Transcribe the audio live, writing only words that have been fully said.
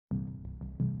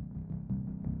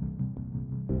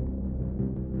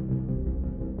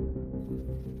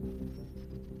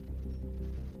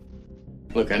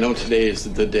Look, I know today is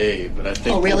the day, but I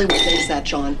think... Oh, really? What day is that,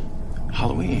 John?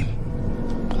 Halloween.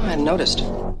 Oh, I hadn't noticed.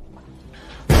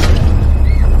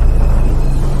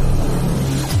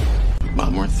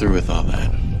 Mom, we're through with all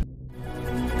that.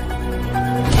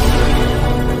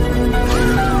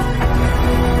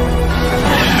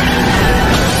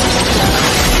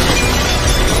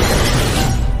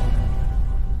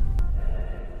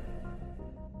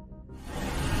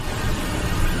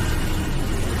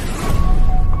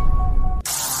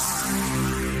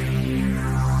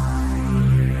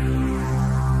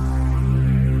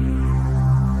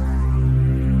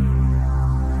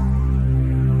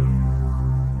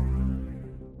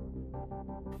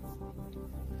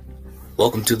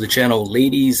 Welcome to the channel,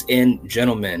 ladies and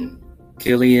gentlemen.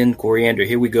 Killian, Coriander,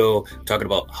 here we go, talking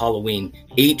about Halloween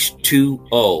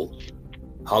H20.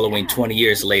 Halloween 20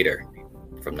 years later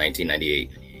from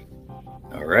 1998.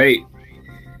 All right.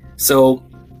 So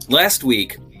last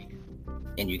week,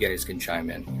 and you guys can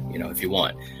chime in, if you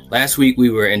want. Last week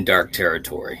we were in dark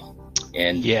territory.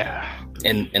 And yeah.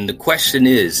 And the question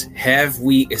is, have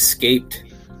we escaped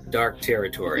dark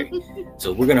territory?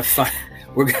 So we're gonna find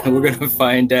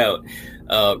out.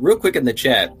 Real quick in the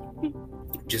chat,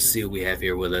 just see who we have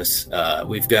here with us.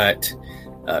 We've got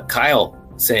Kyle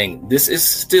saying, this is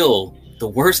still the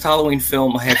worst Halloween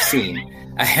film I have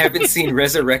seen. I haven't seen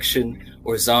Resurrection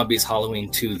or Zombies Halloween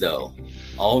 2, though.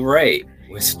 All right.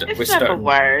 We're starting the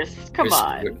worst. Come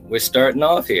on. We're starting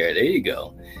off here. There you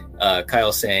go.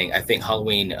 Kyle saying, I think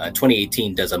Halloween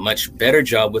 2018 does a much better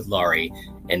job with Laurie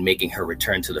and making her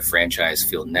return to the franchise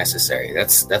feel necessary.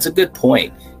 That's a good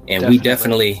point. And we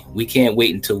can't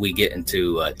wait until we get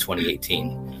into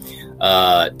 2018.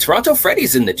 Toronto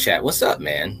Freddy's in the chat. What's up,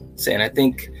 man? Saying, I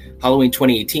think Halloween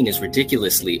 2018 is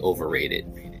ridiculously overrated.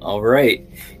 All right.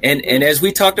 And as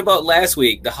we talked about last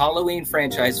week, the Halloween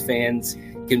franchise fans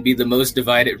can be the most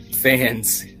divided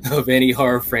fans of any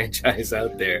horror franchise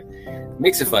out there.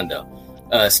 Makes it fun, though.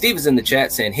 Steve is in the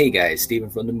chat saying, hey, guys, Steven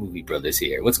from the Movie Brothers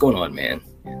here. What's going on, man?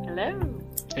 Hello.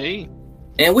 Hey.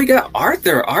 And we got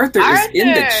Arthur. Arthur is in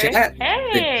the chat.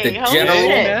 Hey, the general,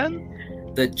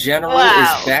 man. The general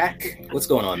is back. What's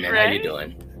going on, man? Right? How you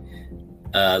doing?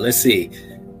 Let's see.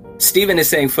 Steven is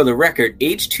saying, for the record,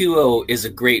 H20 is a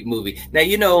great movie. Now,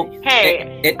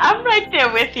 Hey, I'm right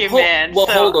there with you, man. Well,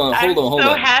 hold on. I'm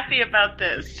so happy about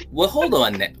this. Well, hold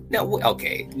on. No,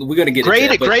 okay. We're going to get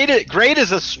great. Into that, great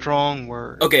is a strong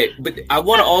word. Okay, but I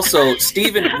want to also,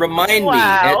 Steven, remind me,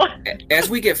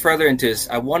 as we get further into this,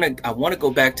 I want to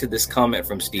go back to this comment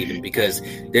from Steven, because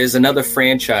there's another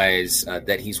franchise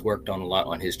that he's worked on a lot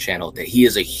on his channel that he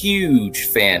is a huge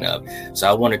fan of. So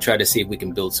I want to try to see if we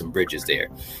can build some bridges there.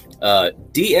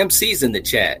 DMC's in the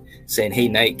chat saying, hey,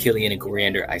 Knight, Killian, and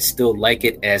Coriander, I still like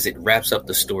it as it wraps up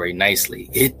the story nicely.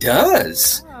 It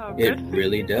does. It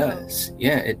really does.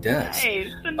 Yeah, it does.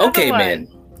 Nice. Okay, man.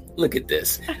 Look at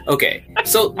this. Okay,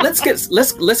 so let's get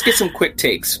some quick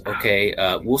takes. Okay,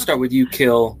 we'll start with you,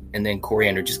 Kill, and then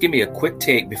Coriander. Just give me a quick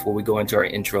take before we go into our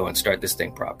intro and start this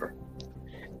thing proper.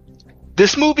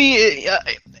 This movie,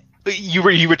 you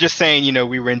were just saying,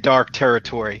 we were in dark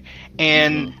territory,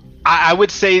 and I would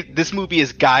say this movie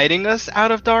is guiding us out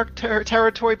of dark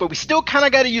territory, but we still kind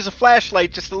of got to use a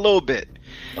flashlight just a little bit.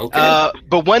 Okay.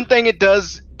 But one thing it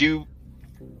does do,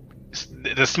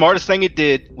 the smartest thing it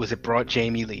did was it brought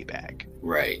Jamie Lee back.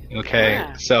 Right. Okay.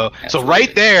 Yeah. So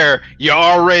right there,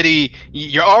 you're winning.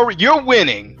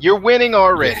 You're winning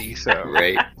already. So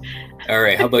right. All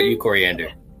right. How about you, Coriander?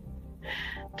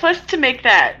 Plus, to make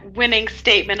that winning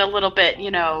statement a little bit,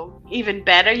 even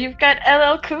better, you've got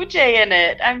LL Cool J in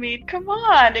it. I mean, come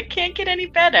on, it can't get any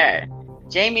better.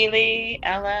 Jamie Lee,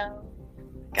 LL.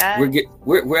 God.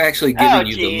 We're actually giving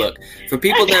you the look. For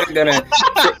people that are gonna,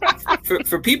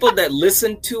 for people that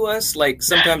listen to us, like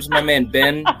sometimes my man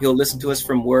Ben, he'll listen to us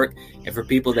from work, and for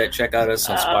people that check out us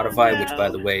on Spotify, which by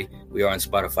the way, we are on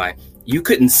Spotify, you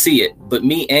couldn't see it, but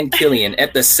me and Killian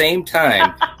at the same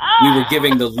time, we were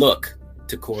giving the look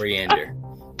to Coriander.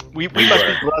 We must be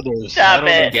brothers. Stop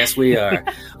it. Yes, we are.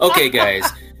 Okay, guys.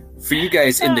 For you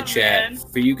guys in the chat,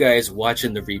 for you guys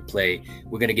watching the replay,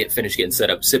 we're going to finish getting set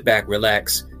up. Sit back,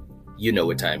 relax. You know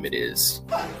what time it is.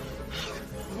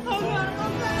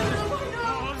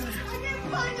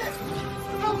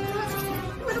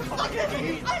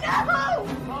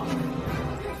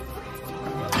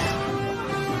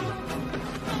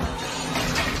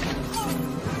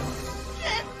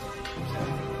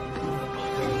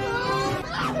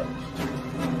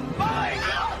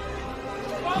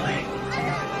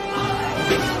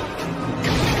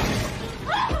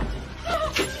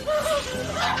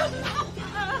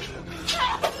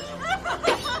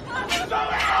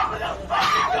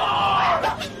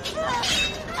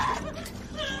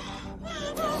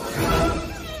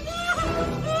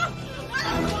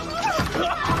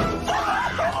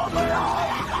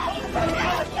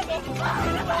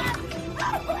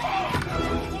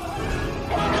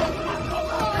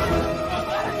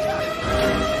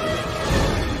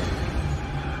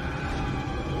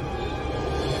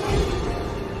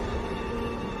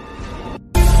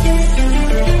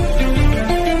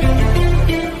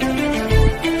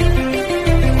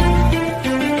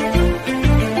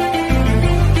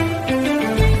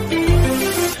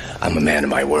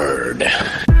 my word.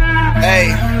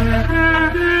 Hey.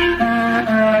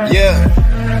 Yeah.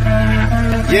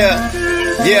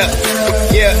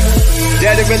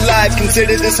 Dead or alive,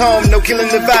 consider this home. No killing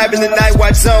the vibe in the night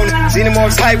watch zone.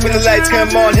 Xenomorphs hype when the lights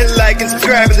come on. Hit like and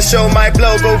subscribe and the show might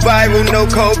blow. Go viral, no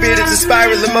COVID, it's a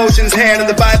spiral. Emotions, hand on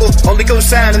the Bible. Only go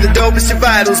sign and the dopest your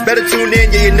vitals. Better tune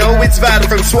in, yeah, you know it's vital.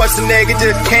 From Schwarzenegger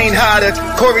to Kane Hodder,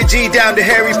 Corey G down to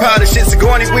Harry Potter. Shit,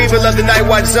 Sigourney Weaver, love the night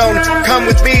watch zone. Come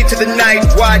with me to the night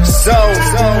watch zone.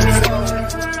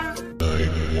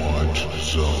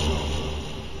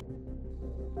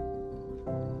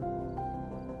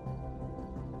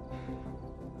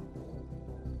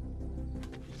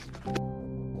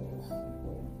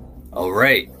 All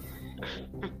right.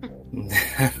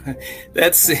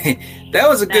 That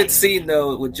was a good scene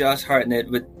though with Josh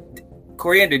Hartnett. But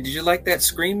Coriander, did you like that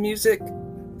Scream music?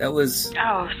 That was.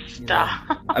 Oh, stop!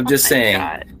 You know, I'm just saying.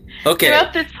 God. Okay.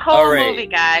 Throughout this whole movie,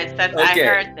 guys, I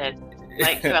heard this.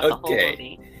 Like throughout the whole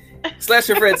movie.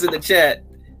 Slasher Fred's in the chat.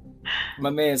 My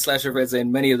man Slasher Fred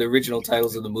saying many of the original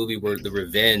titles of the movie were The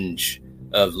Revenge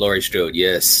of Laurie Strode.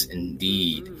 Yes,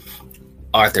 indeed.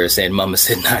 Arthur is saying, Mama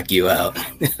said knock you out.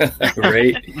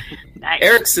 Right? Nice.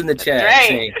 Eric's in the chat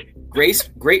saying,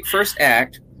 great first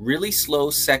act, really slow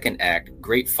second act,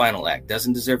 great final act.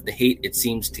 Doesn't deserve the hate it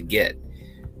seems to get.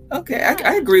 Okay,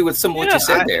 I agree with some of what you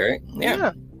said there.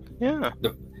 Yeah.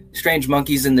 The Strange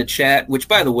Monkey's in the chat, which,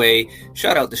 by the way,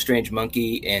 shout out to Strange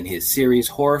Monkey and his series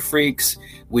Horror Freaks.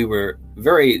 We were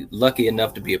very lucky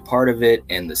enough to be a part of it,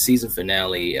 and the season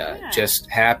finale just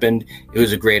happened. It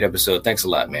was a great episode. Thanks a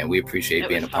lot, man. We appreciate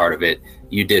being a part of it.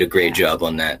 You did a great job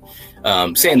on that.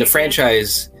 Saying the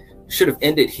franchise should have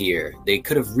ended here. They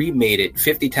could have remade it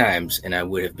 50 times, and I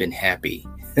would have been happy.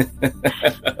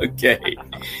 Okay.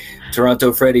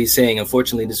 Toronto Freddy saying,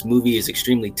 unfortunately, this movie is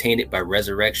extremely tainted by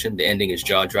Resurrection. The ending is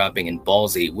jaw-dropping and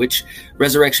ballsy, which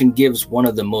Resurrection gives one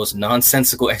of the most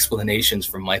nonsensical explanations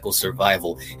for Michael's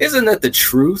survival. Isn't that the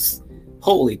truth?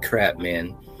 Holy crap,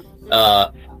 man.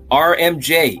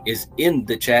 RMJ is in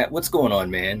the chat. What's going on,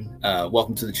 man?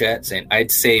 Welcome to the chat. Saying, I'd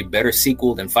say better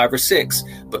sequel than 5 or 6,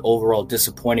 but overall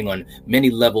disappointing on many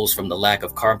levels from the lack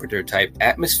of Carpenter-type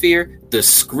atmosphere, the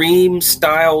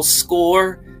Scream-style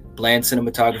score, bland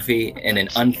cinematography, and an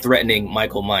unthreatening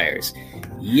Michael Myers.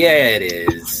 Yeah, it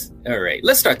is. All right,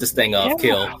 let's start this thing off,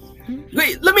 Kill.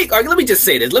 Wait, let me just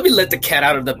say this. Let me let the cat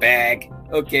out of the bag,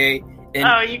 okay? And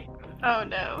oh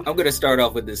no. I'm gonna start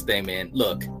off with this thing, man.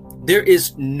 Look, there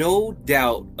is no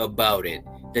doubt about it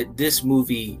that this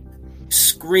movie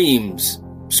screams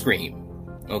Scream,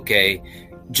 okay?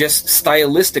 Just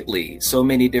stylistically, so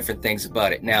many different things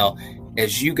about it. Now,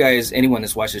 as you guys, anyone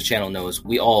that's watched this channel knows,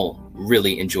 we all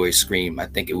really enjoy Scream. I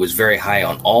think it was very high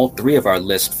on all 3 of our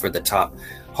lists for the top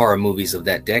horror movies of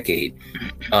that decade.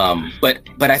 But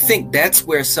I think that's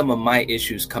where some of my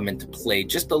issues come into play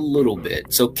just a little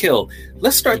bit. So, Kill,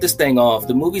 let's start this thing off.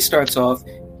 The movie starts off,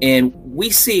 and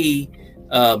we see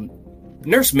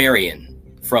Nurse Marion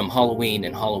from Halloween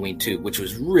and Halloween 2, which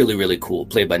was really, really cool,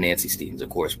 played by Nancy Stevens, of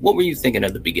course. What were you thinking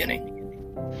of the beginning?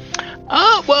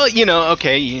 Well,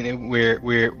 okay,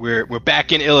 we're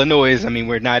back in Illinois. I mean,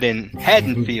 we're not in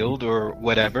Haddonfield or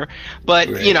whatever, but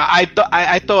right.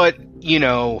 I thought,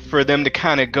 for them to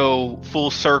kind of go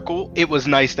full circle, it was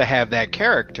nice to have that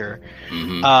character.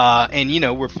 Mm-hmm.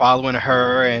 And we're following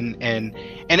her and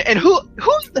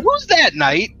who's that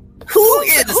Knight?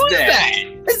 Who's that?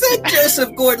 Is that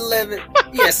Joseph Gordon-Levitt?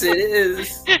 Yes, it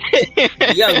is.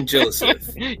 Young Joseph.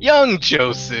 Young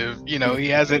Joseph. He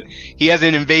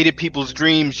hasn't invaded people's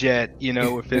dreams yet.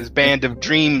 With his band of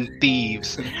dream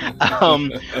thieves.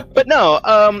 But no,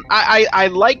 I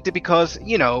liked it because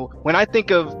when I think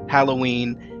of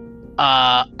Halloween,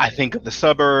 I think of the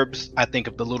suburbs. I think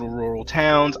of the little rural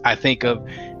towns. I think of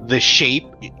the Shape,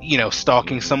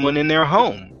 stalking someone in their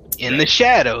home. In the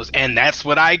shadows, and that's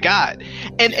what I got.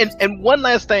 And one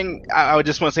last thing I would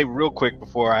just want to say real quick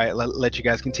before I let you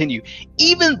guys continue.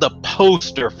 Even the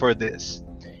poster for this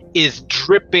is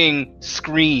dripping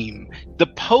Scream. The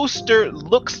poster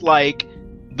looks like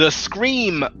the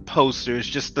Scream posters,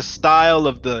 just the style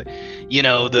of the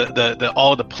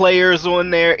all the players on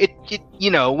there.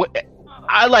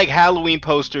 I like Halloween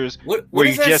posters where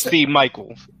you just see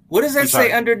Michael. What does that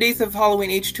say underneath of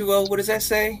Halloween H20? What does that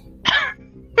say?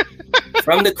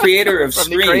 From the creator of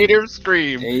Scream. The creator of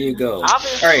Scream. There you go.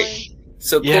 Obviously. All right.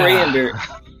 So, Coriander,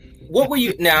 what were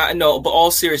you... Now, no, but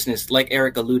all seriousness, like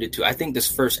Eric alluded to, I think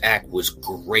this first act was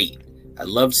great. I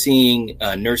loved seeing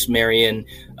Nurse Marion,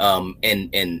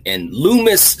 and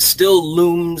Loomis still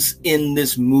looms in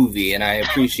this movie, and I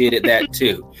appreciated that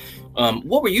too.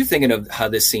 What were you thinking of how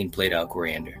this scene played out,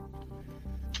 Coriander?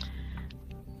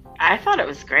 I thought it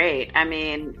was great. I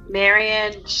mean,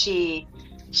 Marion, she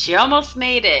almost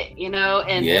made it, you know,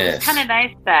 and it was kind of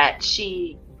nice that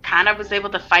she kind of was able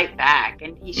to fight back,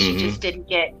 and she just didn't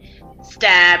get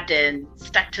stabbed and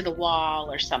stuck to the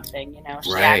wall or something, you know.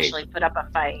 She actually put up a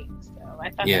fight. So I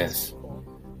thought that was cool.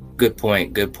 Good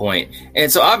point.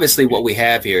 And so obviously what we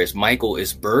have here is Michael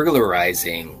is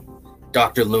burglarizing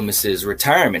Dr. Loomis's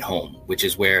retirement home, which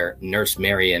is where Nurse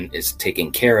Marion is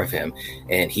taking care of him.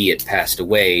 And he had passed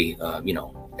away,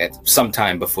 at some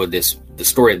time before the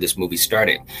story of this movie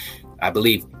started. I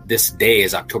believe this day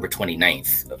is October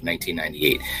 29th of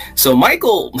 1998. So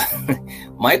Michael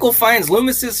finds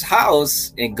Loomis's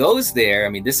house and goes there. I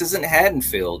mean, this isn't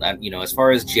Haddonfield. As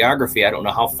far as geography, I don't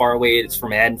know how far away it is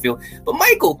from Haddonfield, but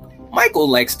Michael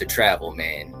likes to travel,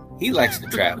 man. He likes to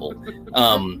travel.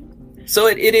 So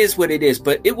it is what it is,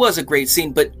 but it was a great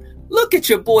scene. But look at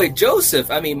your boy,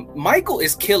 Joseph. I mean, Michael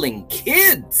is killing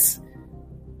kids.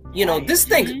 This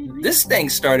thing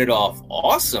started off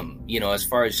awesome, as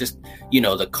far as just,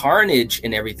 the carnage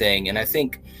and everything. And I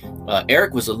think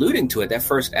Eric was alluding to it. That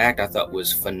first act I thought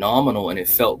was phenomenal and it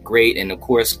felt great. And of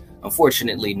course,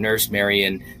 unfortunately, Nurse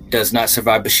Marion does not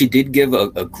survive, but she did give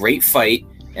a great fight.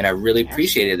 And I really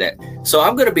appreciated that. So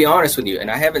I'm going to be honest with you,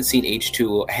 and I hadn't seen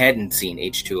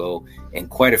H2O in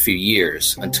quite a few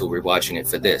years until we're watching it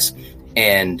for this.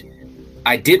 And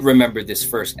I did remember this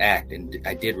first act, and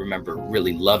I did remember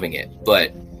really loving it.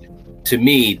 But to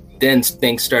me, then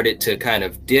things started to kind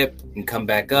of dip and come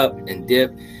back up and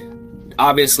dip.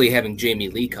 Obviously, having Jamie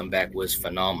Lee come back was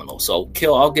phenomenal. So,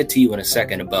 I'll get to you in a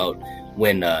second about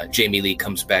when Jamie Lee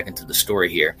comes back into the story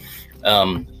here.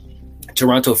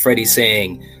 Toronto Freddy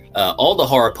saying all the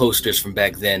horror posters from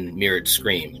back then mirrored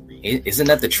Scream. Isn't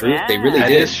that the truth? Yeah. They really did.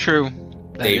 That is true.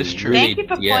 That is true. Thank you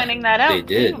for pointing that out. They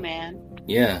did, too, man.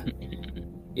 Yeah.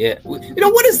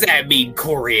 What does that mean,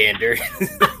 Coriander?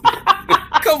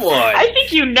 Come on. I think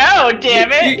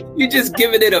damn it. You're just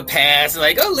giving it a pass,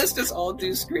 like, let's just all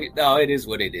do Scream. No, it is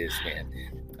what it is, man.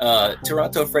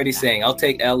 Toronto Freddy saying, "I'll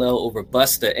take LL over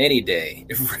Busta any day."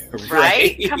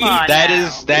 Right? Come on. That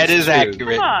is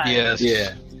accurate. Yes.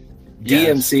 Yeah.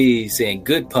 DMC saying,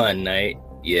 "Good pun night."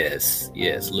 Yes.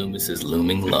 Loomis is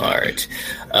looming large.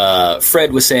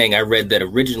 Fred was saying, "I read that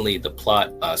originally the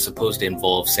plot supposed to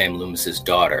involve Sam Loomis's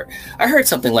daughter." I heard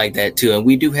something like that too, and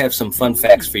we do have some fun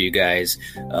facts for you guys,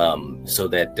 so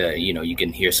that you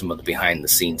can hear some of the behind the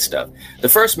scenes stuff. The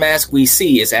first mask we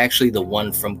see is actually the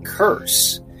one from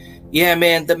Curse. Yeah,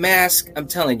 man, the mask, I'm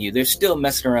telling you, they're still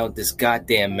messing around with this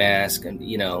goddamn mask. And,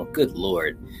 good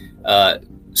Lord.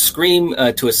 Scream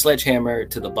to a sledgehammer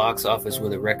to the box office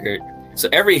with a record. So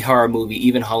every horror movie,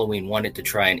 even Halloween, wanted to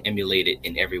try and emulate it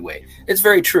in every way. It's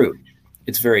very true.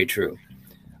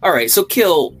 All right, so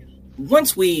Kill,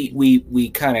 once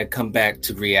we kind of come back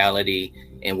to reality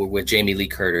and we're with Jamie Lee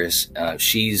Curtis,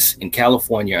 she's in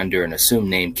California under an assumed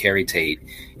name, Carrie Tate,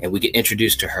 and we get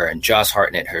introduced to her and Josh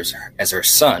Hartnett as her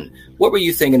son. What were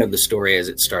you thinking of the story as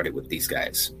it started with these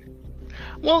guys?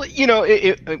 Well,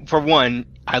 for one,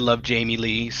 I love Jamie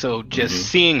Lee, so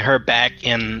just seeing her back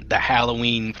in the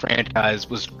Halloween franchise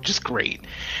was just great.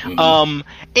 And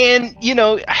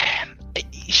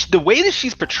the way that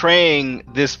she's portraying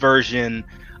this version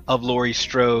of Laurie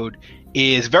Strode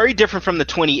is very different from the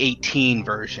 2018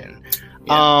 version.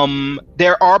 Yeah.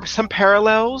 There are some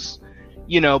parallels,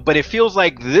 but it feels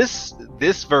like this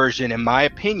version, in my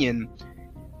opinion,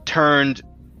 turned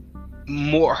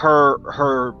more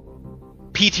her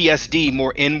PTSD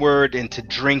more inward into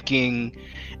drinking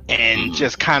and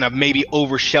just kind of maybe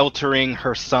over sheltering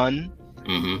her son.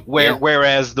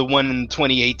 Whereas the one in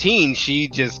 2018, she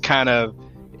just kind of,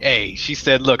 she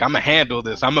said, "Look, I'm gonna handle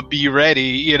this. I'm gonna be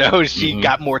ready." She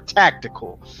got more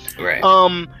tactical. Right.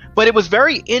 But it was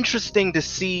very interesting to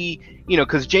see,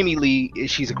 because Jamie Lee,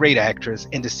 she's a great actress,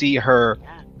 and to see her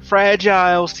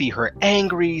fragile, see her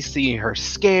angry, see her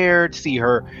scared, see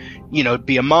her,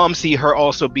 be a mom, see her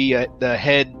also be the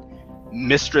head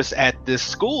mistress at this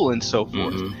school and so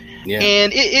forth. Yeah.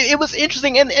 And it was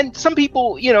interesting, and some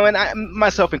people, and I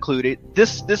myself included,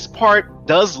 this part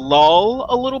does lull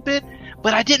a little bit,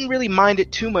 but I didn't really mind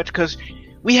it too much because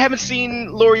we haven't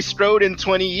seen Laurie Strode in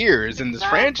 20 years in this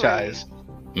franchise.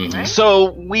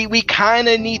 So we kind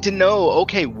of need to know,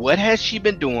 okay, what has she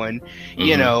been doing?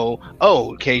 She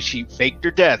faked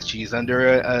her death. She's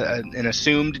under an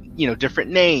assumed, different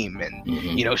name. And,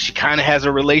 she kind of has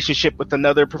a relationship with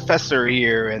another professor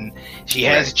here. And she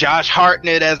has Josh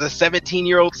Hartnett as a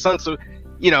 17-year-old son. So,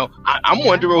 I'm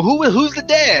wondering who's the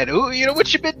dad?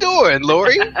 What you been doing,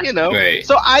 Lori? Right.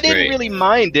 So I didn't Right. really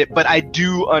mind it, but I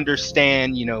do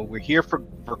understand. We're here for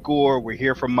gore, we're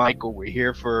here for Michael, we're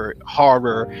here for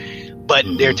horror, but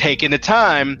they're taking the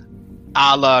time,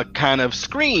 a la kind of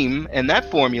Scream and that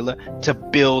formula, to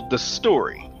build the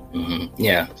story.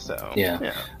 Yeah. So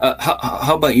Yeah.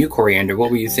 How about you, Coriander? What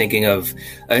were you thinking of,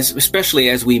 especially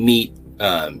as we meet,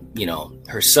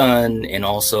 her son and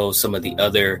also some of the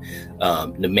other,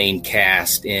 the main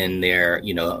cast in there,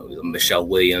 Michelle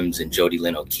Williams and Jodie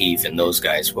Lynn O'Keefe and those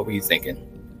guys. What were you thinking?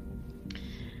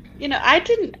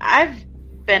 I've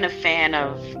been a fan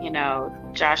of,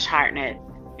 Josh Hartnett,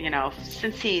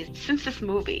 since this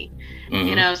movie,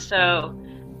 so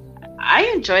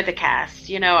I enjoyed the cast.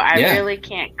 I really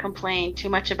can't complain too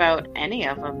much about any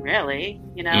of them, really.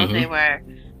 They were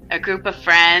a group of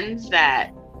friends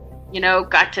that,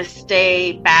 got to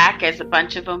stay back as a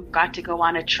bunch of them got to go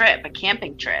on a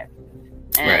camping trip.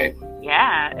 And Right.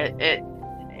 Yeah,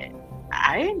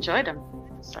 I enjoyed them.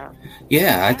 So.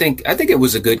 Yeah, I think it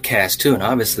was a good cast too, and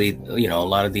obviously, a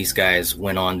lot of these guys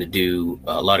went on to do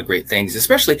a lot of great things.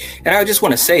 Especially, and I just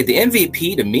want to say, the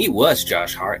MVP to me was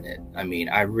Josh Hartnett. I mean,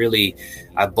 I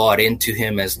bought into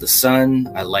him as the son.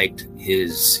 I liked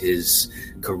his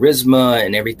charisma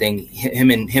and everything.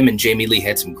 Him and Jamie Lee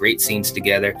had some great scenes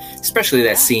together, especially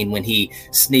that scene when he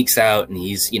sneaks out and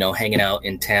he's, hanging out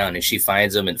in town and she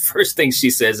finds him. And the first thing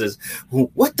she says is,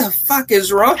 "What the fuck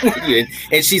is wrong with you?"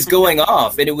 And she's going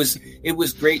off. And it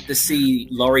was great to see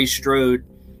Laurie Strode,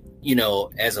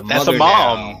 as a mother. That's a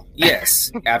mom. Now.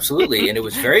 Yes, absolutely. And it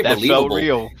was very That believable. felt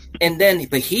real. And then,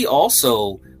 but he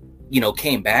also,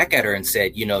 came back at her and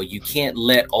said, you can't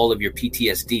let all of your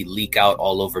PTSD leak out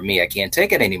all over me. I can't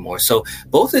take it anymore. So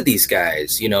both of these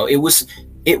guys,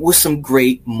 it was some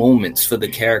great moments for the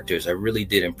characters. I really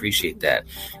did appreciate that.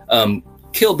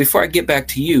 Kill, before I get back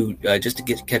to you, just to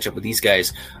catch up with these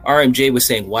guys, RMJ was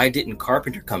saying, why didn't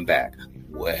Carpenter come back?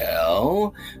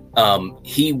 Well,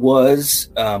 he was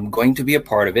going to be a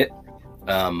part of it.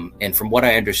 And from what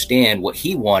I understand, what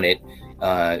he wanted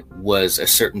was a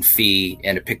certain fee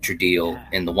and a picture deal,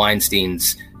 and the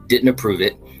Weinsteins didn't approve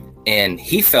it. And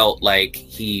he felt like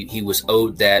he was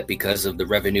owed that because of the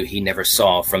revenue he never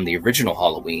saw from the original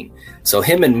Halloween. So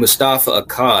him and Mustafa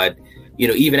Akkad,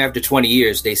 even after 20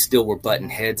 years, they still were butting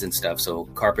heads and stuff. So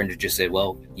Carpenter just said,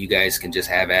 well, you guys can just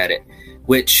have at it,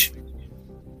 which,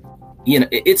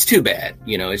 it's too bad.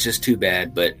 It's just too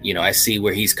bad. But, I see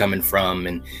where he's coming from.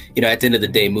 And, at the end of the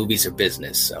day, movies are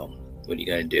business. So what are you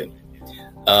going to do?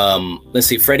 Let's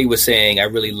see. Freddie was saying, I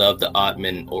really love the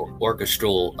Ottman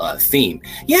orchestral theme.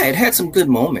 Yeah, it had some good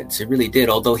moments. It really did.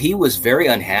 Although he was very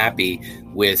unhappy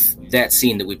with that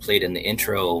scene that we played in the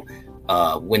intro,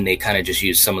 when they kind of just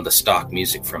used some of the stock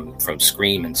music from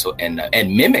Scream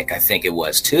and Mimic, I think it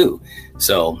was too.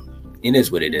 So it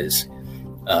is what it is.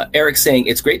 Eric saying,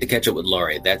 it's great to catch up with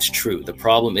Laurie. That's true. The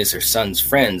problem is her son's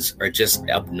friends are just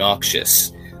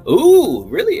obnoxious. Ooh,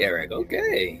 really, Eric?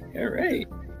 Okay. All right.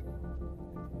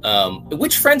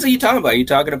 Which friends are you talking about? Are you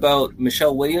talking about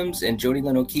Michelle Williams and Jodie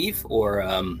Lynn O'Keefe, or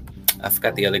I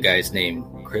forgot the other guy's name,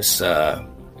 Chris? Is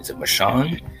it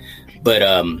Michonne? But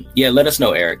yeah, let us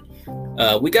know, Eric.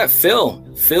 We got Phil.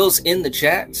 Phil's in the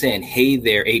chat saying, "Hey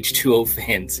there, H20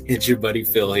 fans. It's your buddy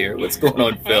Phil here. What's going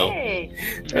on, Phil?" Hey.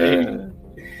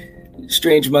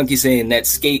 Strange Monkey saying that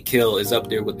skate kill is up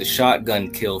there with the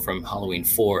shotgun kill from Halloween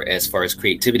 4 as far as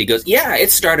creativity goes. Yeah,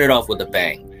 it started off with a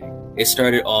bang.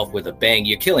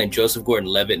 You're killing Joseph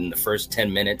Gordon-Levitt in the first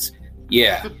 10 minutes.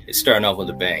 Yeah, it's starting off with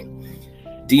a bang.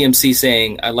 DMC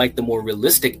saying, I like the more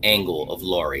realistic angle of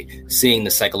Laurie, seeing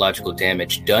the psychological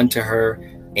damage done to her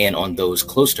and on those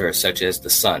close to her, such as the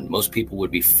son. Most people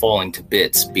would be falling to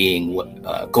bits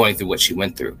going through what she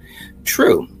went through.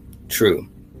 True.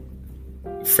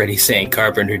 Freddie saying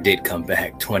Carpenter did come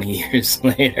back 20 years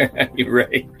later. You're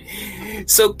right.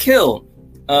 So, Kill,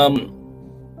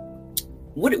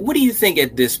 what do you think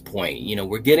at this point?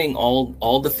 We're getting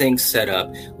all the things set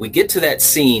up. We get to that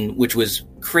scene, which was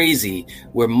crazy,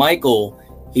 where Michael,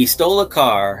 he stole a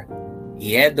car,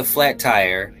 he had the flat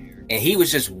tire, and he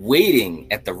was just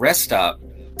waiting at the rest stop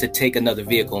to take another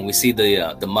vehicle. And we see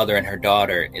the mother and her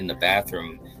daughter in the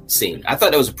bathroom scene. I thought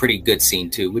that was a pretty good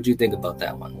scene too. What do you think about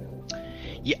that one?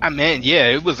 Yeah, man. Yeah,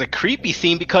 it was a creepy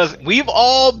scene because we've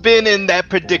all been in that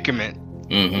predicament.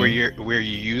 Mm-hmm. where you're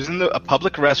using a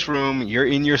public restroom, you're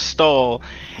in your stall,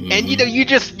 and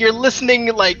you're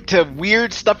listening like to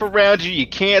weird stuff around you. You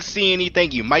can't see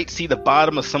anything. You might see the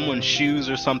bottom of someone's shoes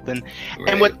or something.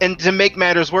 Right. And to make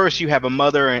matters worse, you have a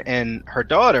mother and her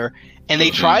daughter, and they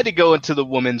tried to go into the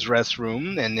woman's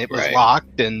restroom, and it was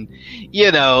locked, and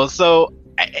so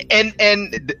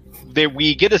And there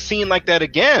we get a scene like that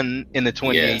again in the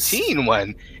 2018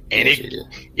 one, and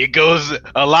it goes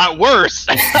a lot worse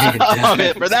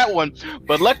for that one.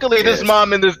 But luckily, this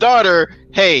mom and this daughter,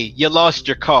 hey, you lost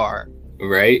your car.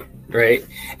 Right.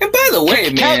 And by the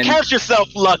way, man, count yourself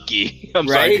lucky. I'm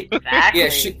sorry. Exactly. Yeah,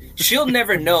 she'll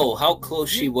never know how close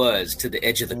she was to the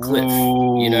edge of the cliff.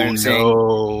 Ooh, You know what I'm saying?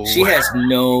 no. She has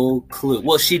no clue.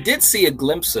 Well, she did see a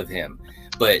glimpse of him,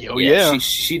 but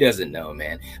she doesn't know,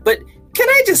 man. But can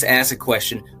I just ask a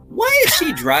question? Why is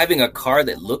she driving a car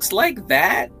that looks like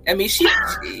that? I mean,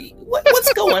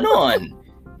 what's going on?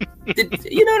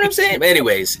 You know what I'm saying? But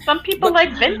anyways, Some people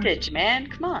like vintage, man.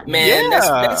 Come on, man.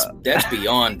 That's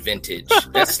beyond vintage.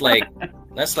 That's like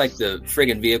the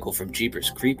friggin' vehicle from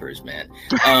Jeepers Creepers, man.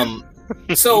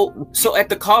 So at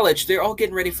the college, they're all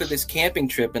getting ready for this camping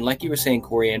trip, and like you were saying,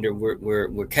 Coriander,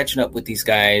 we're catching up with these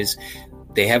guys.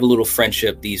 They have a little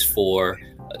friendship. These four,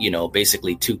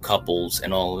 basically two couples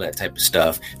and all of that type of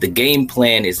stuff. The game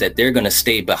plan is that they're going to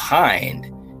stay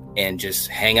behind and just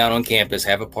hang out on campus,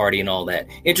 have a party and all that.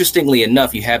 Interestingly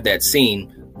enough, you have that scene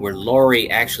where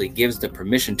Laurie actually gives the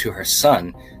permission to her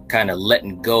son, kind of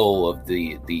letting go of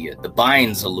the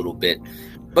binds a little bit.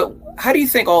 But how do you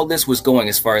think all this was going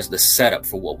as far as the setup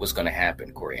for what was going to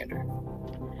happen, Coriander?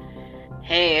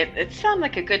 Hey, it sounded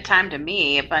like a good time to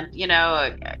me. But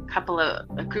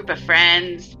a group of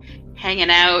friends hanging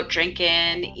out,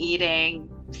 drinking, eating,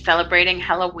 celebrating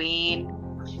Halloween.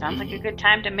 Sounds like a good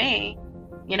time to me.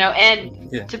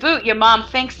 To boot, your mom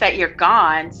thinks that you're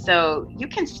gone, so you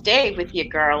can stay with your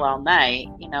girl all night,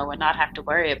 and not have to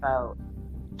worry about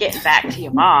getting back to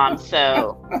your mom.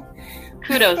 So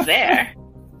kudos there.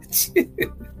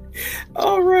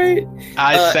 All right.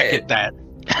 I second that.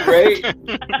 Right?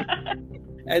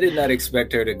 I did not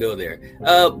expect her to go there.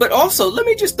 But also, let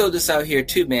me just throw this out here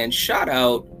too, man. Shout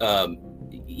out,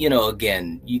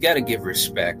 again, you got to give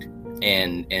respect.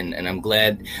 And I'm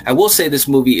glad. I will say this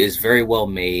movie is very well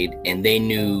made, and they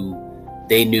knew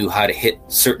how to hit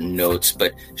certain notes.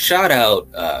 But shout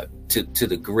out to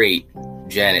the great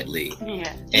Janet Leigh.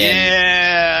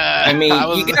 Yeah. I mean,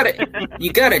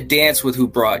 you gotta dance with who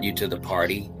brought you to the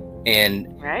party.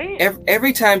 And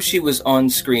every time she was on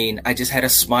screen, I just had a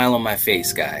smile on my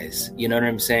face, guys. You know what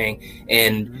I'm saying?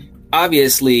 And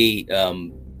obviously,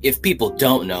 if people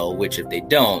don't know, which if they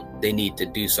don't, they need to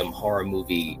do some horror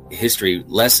movie history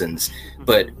lessons.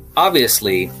 But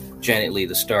obviously, Janet Leigh,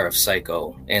 the star of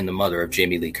Psycho and the mother of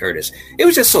Jamie Lee Curtis, it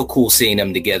was just so cool seeing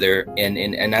them together.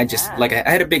 And I just, I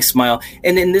had a big smile.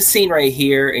 And in this scene right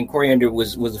here, and Coriander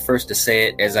was the first to say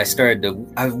it, as I started to,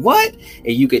 what?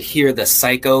 And you could hear the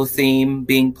Psycho theme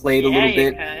being played a little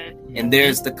bit. And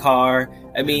there's the car.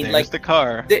 I mean, there's the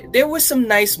car. There was some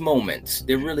nice moments.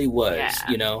 There really was,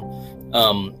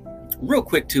 real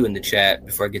quick too in the chat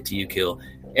before I get to you, Kill.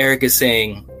 Eric is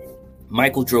saying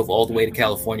Michael drove all the way to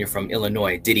California from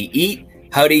Illinois. Did he eat?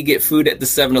 How did he get food at the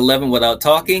 7-Eleven without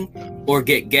talking? Or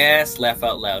get gas? Laugh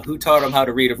out loud. Who taught him how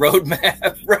to read a road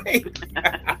map? Right?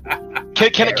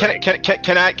 Can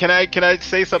I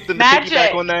say something to Magic.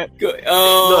 piggyback on that?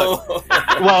 Oh, look,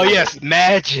 well, yes,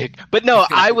 magic. But no,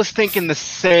 I was thinking the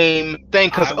same thing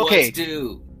because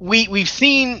we've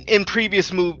seen in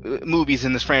previous movies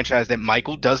in this franchise that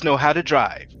Michael does know how to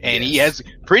drive, and he has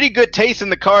pretty good taste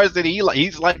in the cars that he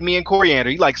he's like me and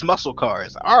Coriander. He likes muscle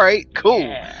cars. All right, cool.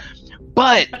 Yeah.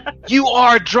 But you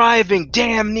are driving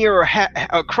damn near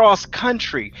across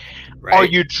country. Right. Are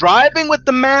you driving with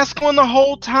the mask on the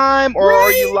whole time, or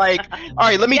are you like, all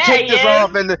right, let me take this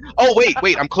off and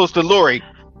wait, I'm close to Laurie.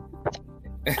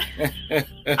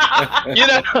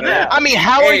 I mean,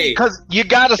 how are you? Because you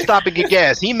gotta stop and get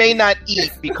gas. He may not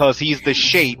eat because he's the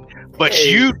shape, but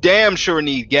you damn sure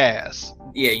need gas.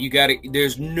 Yeah, you gotta.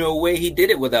 There's no way he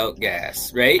did it without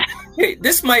gas, right? Hey,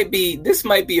 this might be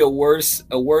a worse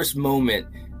moment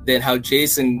than how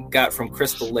Jason got from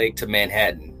Crystal Lake to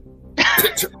Manhattan,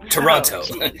 Toronto.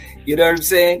 You know what I'm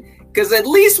saying? Because at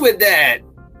least with that,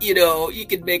 you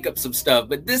can make up some stuff.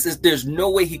 But there's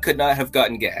no way he could not have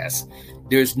gotten gas.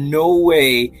 There's no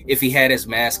way if he had his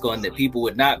mask on that people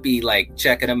would not be like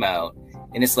checking him out.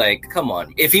 And it's like, come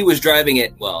on. If he was driving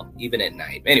it, well, even at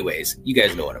night. Anyways, you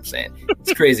guys know what I'm saying.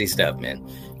 It's crazy stuff, man.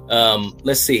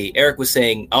 Let's see. Eric was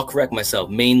saying, I'll correct myself.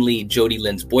 Mainly Jody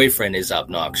Lynn's boyfriend is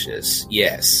obnoxious.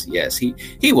 Yes,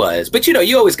 he was. But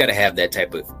you always got to have that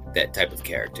type of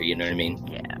character. You know what I mean?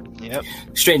 Yeah. Yep.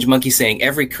 Strange Monkey saying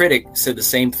every critic said the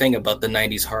same thing about the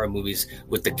 90s horror movies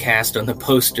with the cast on the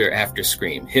poster after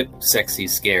Scream. Hip, sexy,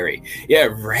 scary. Yeah,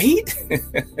 right?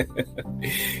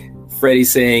 Freddie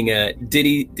saying, did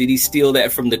he steal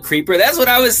that from the Creeper? That's what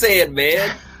I was saying,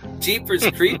 man. Jeepers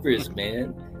Creepers,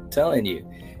 man. I'm telling you.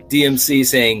 DMC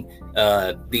saying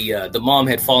the mom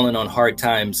had fallen on hard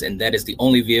times, and that is the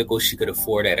only vehicle she could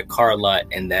afford at a car lot,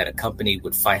 and that a company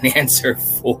would finance her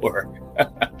for.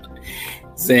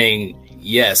 Saying,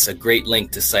 yes, a great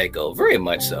link to Psycho. Very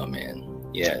much so, man.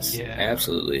 Yes,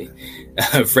 absolutely.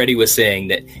 Freddie was saying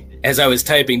that as I was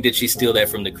typing, did she steal that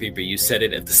from the creeper? You said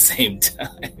it at the same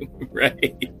time,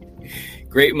 right?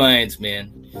 Great minds,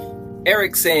 man.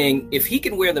 Eric saying, if he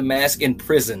can wear the mask in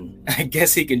prison, I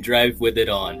guess he can drive with it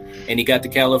on. And he got to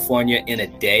California in a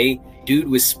day. Dude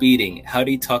was speeding. How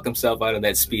did he talk himself out of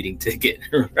that speeding ticket?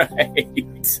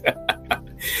 Right.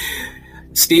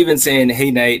 Steven saying,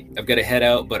 hey, Knight, I've got to head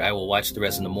out, but I will watch the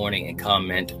rest in the morning and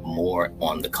comment more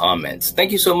on the comments.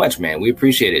 Thank you so much, man. We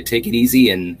appreciate it. Take it easy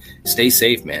and stay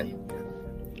safe, man.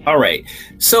 All right.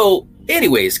 So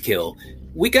anyways, Kill,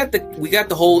 we got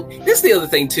the whole, this is the other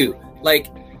thing too. Like,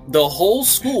 the whole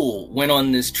school went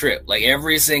on this trip, like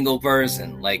every single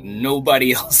person, like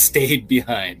nobody else stayed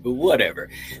behind, but whatever.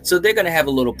 So they're going to have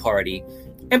a little party.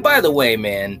 And by the way,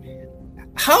 man,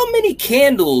 how many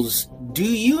candles do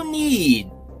you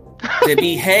need to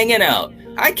be hanging out?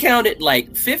 I counted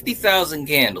like 50,000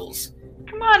 candles.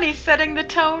 Come on, he's setting the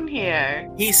tone here.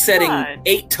 He's setting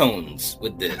 8 tones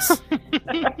with this.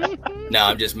 No,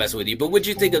 I'm just messing with you. But what'd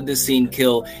you think of this scene,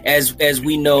 Kill? As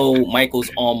we know,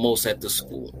 Michael's almost at the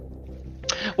school.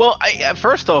 Well,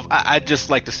 first off, I'd just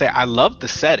like to say I love the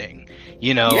setting.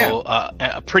 You know,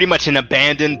 pretty much an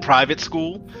abandoned private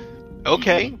school.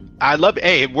 Okay. I love it.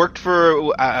 Hey, it worked for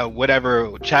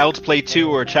whatever, Child's Play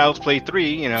 2 or Child's Play 3.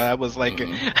 You know, that was like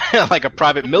like a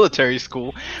private military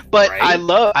school. But right.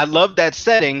 I love that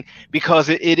setting because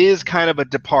it is kind of a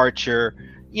departure,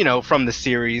 you know, from the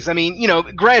series. I mean, you know,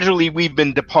 gradually we've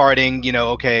been departing. You know,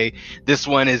 okay, this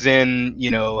one is in, you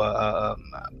know, a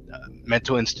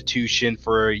mental institution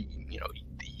for, you know,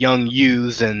 young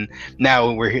youths, and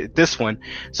now we're here at this one.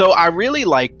 So I really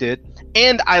liked it,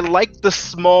 and I liked the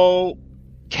small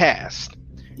cast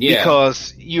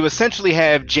because you essentially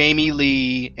have Jamie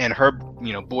Lee and her,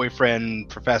 you know, boyfriend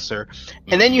Professor,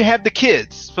 and then you have the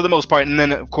kids for the most part, and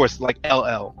then of course like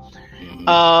LL.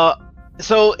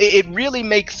 So it really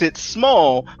makes it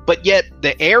small, but yet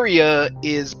the area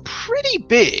is pretty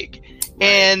big. Right.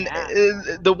 And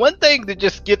the one thing that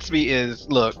just gets me is,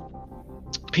 look,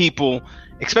 people,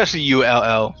 especially you,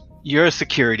 LL, you're a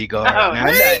security guard. Oh,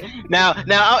 now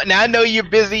I know you're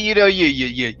busy. You know, you're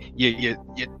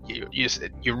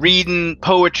reading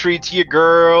poetry to your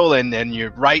girl, and then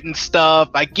you're writing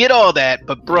stuff. I get all that,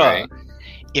 but bruh,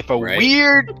 if a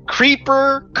weird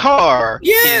creeper car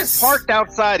is parked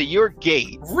outside of your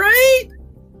gate,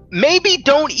 maybe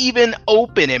don't even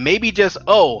open it. Maybe just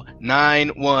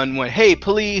 911. Hey,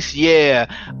 police, and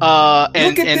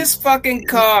look at this fucking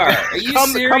car. Are you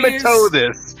serious? Come and tow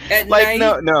this. At like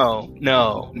night? No.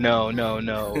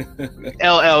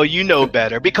 LL, you know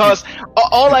better, because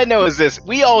all I know is this: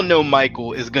 we all know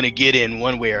Michael is gonna get in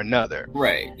one way or another.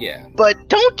 Right? Yeah. But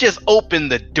don't just open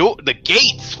the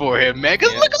gates for him, man.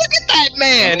 Cause look at that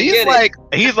man.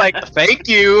 He's like, thank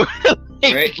you.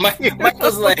 Right?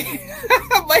 Michael's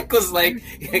like,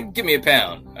 give me a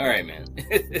pound. All right, man.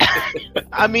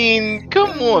 I mean,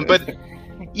 come on, but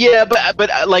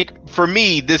like for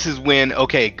me, this is when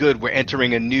good, we're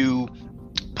entering a new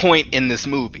point in this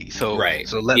movie. So let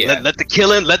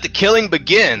the killing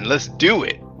begin. Let's do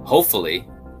it. Hopefully,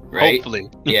 right? Hopefully,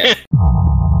 yeah.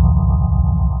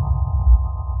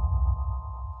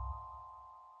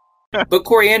 But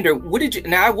Coriander, what did you?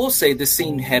 Now I will say this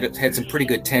scene had some pretty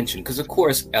good tension because, of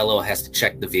course, LL has to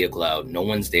check the vehicle out. No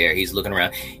one's there. He's looking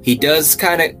around. He does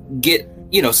kind of get,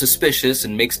 you know, suspicious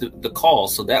and makes the call.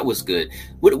 So that was good.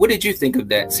 What did you think of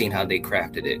that scene? How they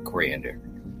crafted it, Coriander?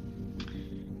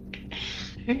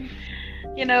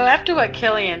 You know, after what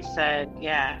Killian said,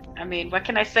 yeah. I mean, what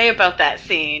can I say about that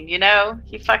scene? You know,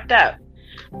 he fucked up.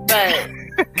 But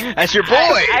that's your boy.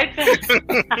 I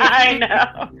think I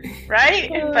know, right?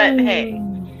 But hey,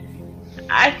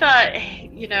 I thought,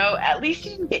 you know, at least he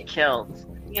didn't get killed.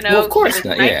 You know, well, of course he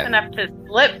was not. Nice enough to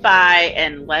slip by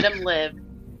and let him live.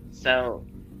 So,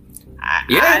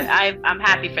 I'm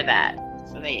happy for that.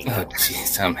 So there you go. Oh,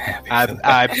 jeez, I'm happy.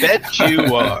 I bet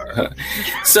you are.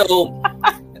 So,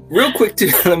 real quick,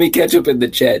 too, let me catch up in the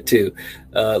chat too.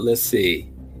 Let's see.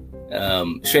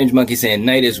 Strange Monkey saying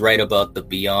Knight is right about the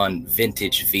beyond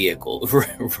vintage vehicle.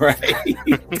 Right.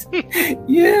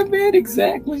 Yeah, man,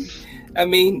 exactly. I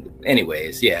mean,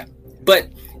 anyways, yeah. But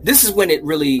this is when it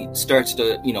really starts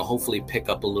to, you know, hopefully pick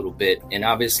up a little bit. And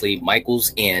obviously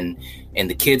Michael's in and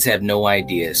the kids have no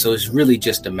idea. So it's really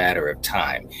just a matter of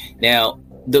time. Now,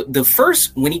 the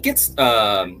first, when he gets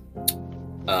Jodie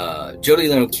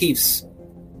Lynn O'Keefe's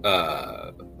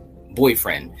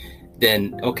boyfriend,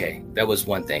 then okay, that was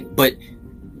one thing. But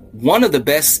one of the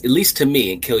best, at least to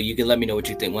me, and Kill, you can let me know what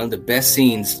you think. One of the best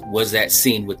scenes was that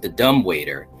scene with the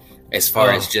dumbwaiter, as far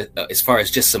as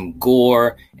just some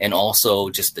gore and also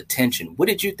just the tension. What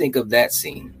did you think of that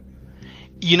scene?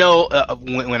 You know,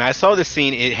 when I saw the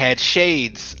scene, it had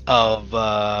shades of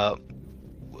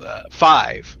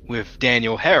 5 with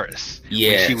Daniel Harris.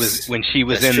 Yes, when she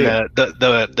was that's in true.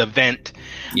 the vent.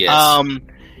 Yes.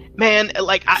 Man,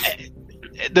 like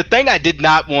the thing I did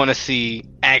not want to see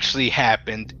actually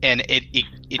happened, and it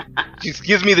just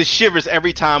gives me the shivers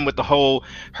every time with the whole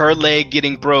her leg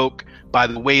getting broke by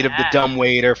the weight of the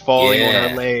dumbwaiter falling on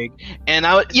her leg, and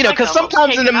because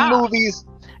sometimes in the movies.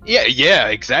 Yeah,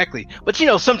 exactly. But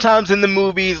sometimes in the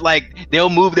movies, like they'll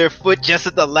move their foot just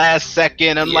at the last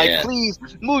second. I'm like, please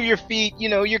move your feet.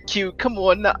 You're cute. Come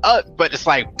on, but it's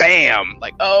like, bam,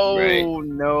 like, oh Right.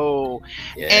 no.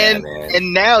 Yeah,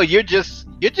 and now you're just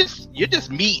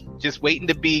meat, just waiting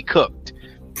to be cooked.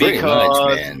 Pretty Because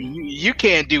much, man. you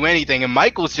can't do anything. And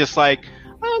Michael's just like,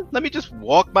 oh, let me just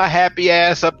walk my happy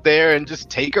ass up there and just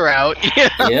take her out.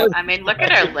 Yeah. I mean, look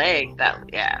at her leg. That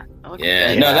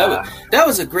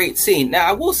was a great scene. Now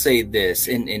I will say this,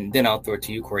 and then I'll throw it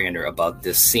to you, Coriander, about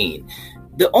this scene.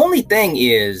 The only thing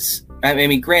is, I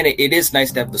mean, granted, it is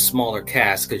nice to have the smaller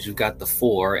cast because you've got the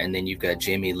 4, and then you've got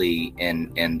Jamie Lee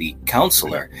and the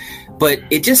counselor, but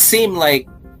it just seemed like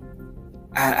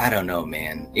I don't know,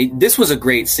 man. This was a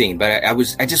great scene, but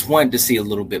I just wanted to see a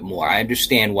little bit more. I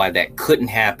understand why that couldn't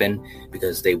happen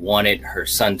because they wanted her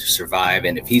son to survive,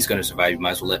 and if he's going to survive, you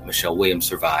might as well let Michelle Williams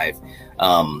survive.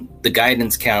 The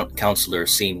guidance counselor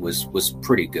scene was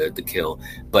pretty good, the kill.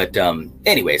 But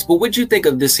anyways, but what'd you think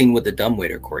of this scene with the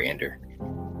dumbwaiter, Coriander?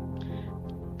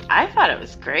 I thought it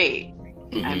was great.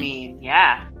 Mm-hmm. I mean,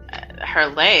 her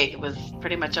leg was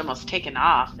pretty much almost taken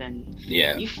off, and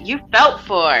you felt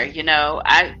for her,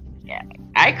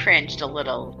 I cringed a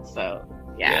little, so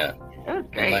it was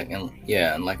great.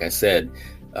 And like I said,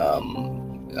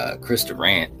 Chris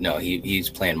Durant, no, he's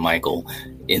playing Michael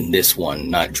in this one,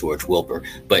 not George Wilbur,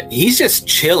 but he's just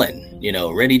chilling,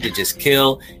 ready to just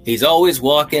kill. He's always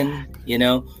walking,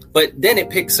 But then it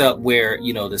picks up where,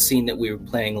 the scene that we were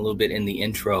playing a little bit in the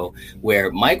intro, where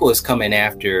Michael is coming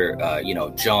after,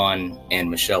 John and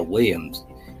Michelle Williams.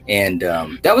 And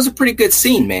that was a pretty good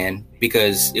scene, man,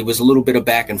 because it was a little bit of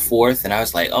back and forth. And I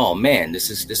was like, oh, man, this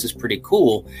is pretty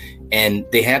cool. And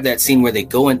they have that scene where they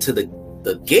go into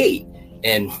the gate.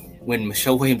 And when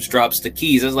Michelle Williams drops the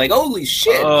keys, I was like, holy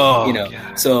shit,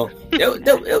 God. So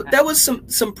that was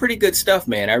some pretty good stuff,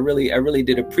 man. I really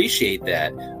did appreciate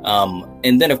that.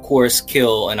 And then of course,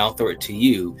 Kill, and I'll throw it to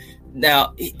you.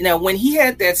 Now when he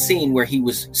had that scene where he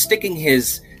was sticking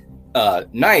his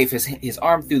knife, his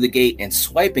arm through the gate and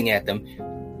swiping at them,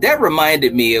 that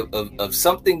reminded me of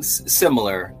something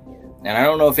similar. And I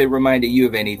don't know if it reminded you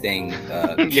of anything,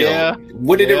 Kill. Yeah.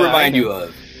 What did it remind you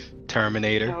of?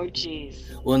 Terminator. Oh, jeez.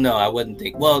 Well, no, I wouldn't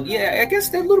think. Well, yeah, I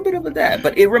guess a little bit of that,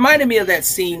 but it reminded me of that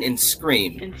scene in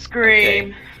Scream.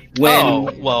 Okay?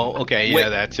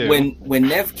 That too. When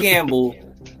Nev Campbell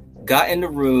got in the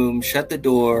room, shut the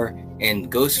door,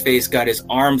 and Ghostface got his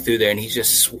arm through there, and he's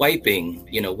just swiping,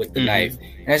 with the knife.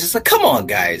 And I was just like, come on,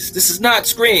 guys, this is not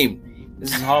Scream.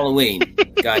 This is Halloween.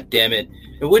 God damn it.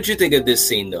 And what'd you think of this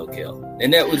scene, though, Kill?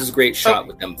 And that was a great shot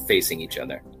with them facing each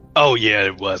other. Oh yeah,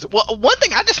 it was. Well, one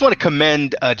thing I just want to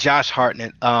commend Josh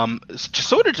Hartnett.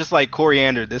 Sort of just like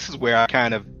Coriander, this is where I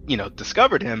kind of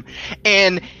discovered him,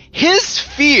 and his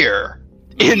fear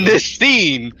in this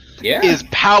scene is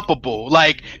palpable.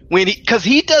 Like because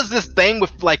he does this thing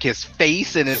with like his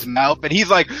face and his mouth, and he's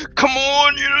like, "Come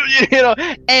on,"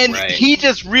 and he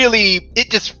just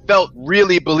it just felt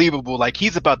really believable. Like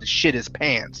he's about to shit his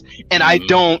pants, and I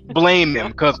don't blame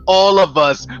him because all of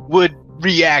us would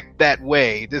react that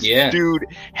way. This dude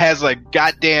has a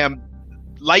goddamn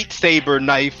lightsaber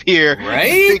knife here, right?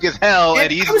 Big as hell,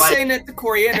 and he's I was saying that to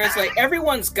Coriander. It's like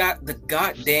everyone's got the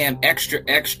goddamn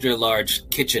extra large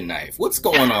kitchen knife. What's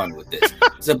going on with this?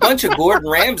 There's a bunch of Gordon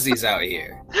Ramsays out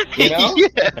here.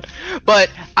 Yeah, but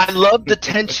I love the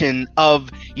tension of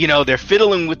they're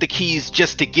fiddling with the keys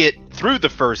just to get through the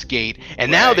first gate, and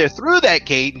now they're through that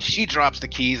gate, and she drops the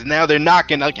keys, and now they're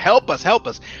knocking like, help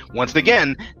us. Once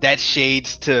again, that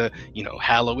shades to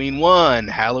Halloween 1,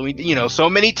 Halloween, so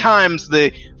many times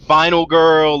the final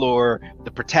girl or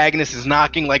the protagonist is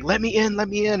knocking like, let me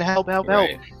in, help.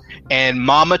 And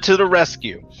Mama to the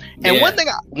rescue. And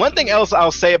one thing else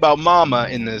I'll say about Mama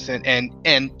in this,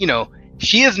 and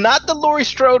she is not the Laurie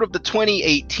Strode of the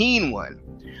 2018 one.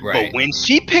 Right. But when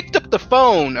she picked up the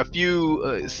phone a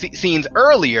few scenes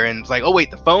earlier and it's like, oh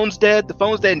wait, the phone's dead,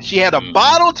 and she had a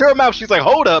bottle to her mouth, she's like,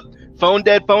 hold up, phone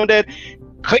dead.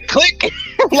 Click, click.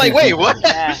 I'm like, wait, what?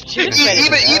 Yeah, she was ready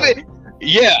to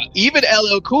even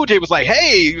LL Cool J was like,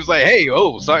 hey,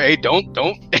 oh, sorry, hey,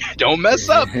 don't mess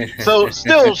up. So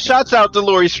still, shouts out to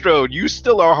Laurie Strode. You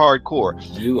still are hardcore.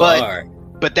 You are.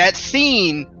 But that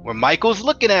scene where Michael's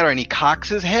looking at her and he cocks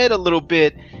his head a little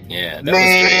bit. Yeah,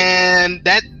 man,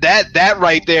 that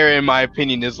right there, in my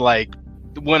opinion, is like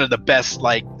one of the best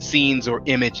like scenes or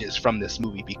images from this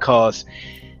movie, because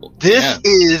this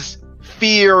is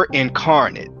fear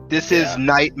incarnate. This is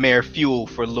nightmare fuel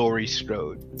for Laurie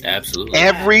Strode. Absolutely.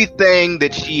 Everything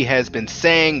that she has been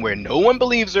saying, where no one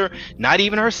believes her, not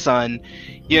even her son.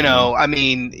 You know, I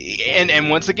mean, and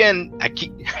once again, I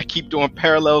keep doing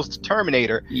parallels to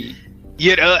Terminator.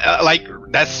 You know, like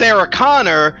that Sarah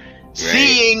Connor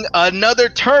seeing another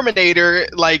Terminator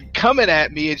like coming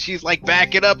at me, and she's like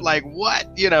backing up, like what?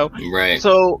 You know, right?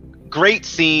 So great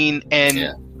scene,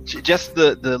 and just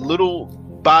the little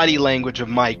body language of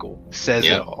Michael says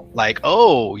it all. Like,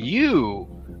 oh, you're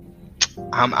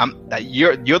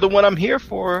the one I'm here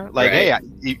for. Like, hey,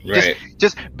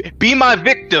 just be my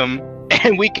victim,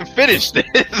 and we can finish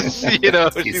this. You know,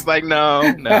 she's like,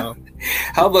 no.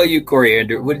 How about you,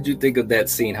 Coriander? What did you think of that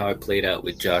scene? How it played out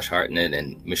with Josh Hartnett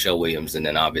and Michelle Williams, and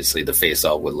then obviously the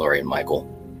face-off with Laurie and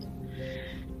Michael.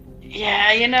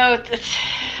 Yeah, you know,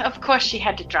 of course she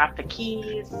had to drop the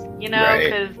keys, you know,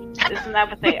 because isn't that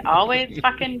what they always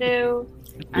fucking do?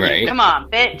 I mean, come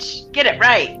on, bitch, get it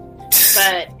right.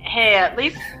 But hey, at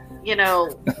least, you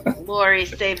know, Laurie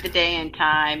saved the day in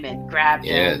time and grabbed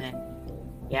him. And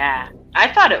I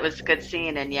thought it was a good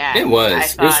scene, and it was. I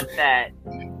thought that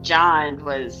John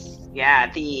was,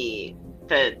 the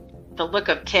look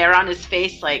of terror on his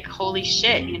face, like, holy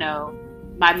shit, you know.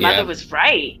 My mother was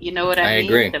right. You know what I mean?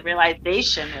 Agree. The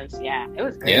realization was, it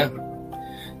was great. Yeah.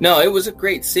 No, it was a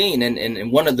great scene,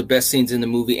 and one of the best scenes in the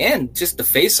movie, and just the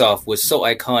face-off was so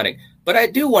iconic. But I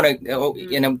do want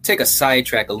to, take a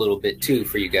sidetrack a little bit, too,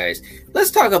 for you guys. Let's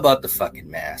talk about the fucking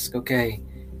mask, okay?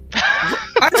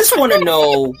 I just want to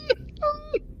know,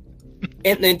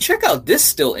 and then check out this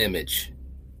still image.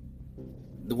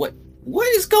 What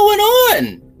is going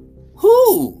on?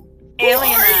 Who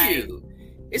Alien are Eye. you?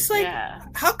 It's like,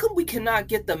 how come we cannot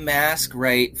get the mask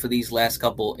right for these last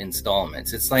couple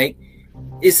installments? It's like,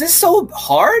 is this so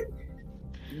hard?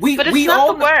 But it's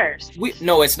not the worst.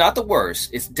 No, it's not the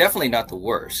worst. It's definitely not the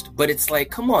worst. But it's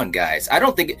like, come on, guys. I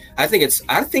think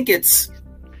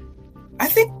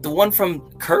the one from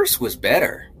Curse was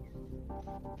better.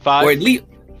 5 or at least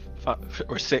 5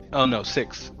 or 6. Oh no,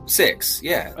 6. 6.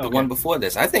 Yeah, the one before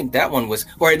this. I think that one was,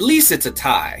 or at least it's a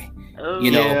tie.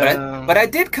 You know, but I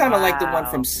did kind of like the one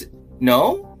from.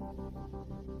 No.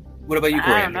 What about you,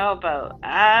 Coriander?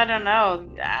 I don't know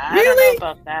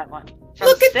about that one.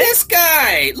 Look at this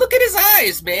guy. Look at his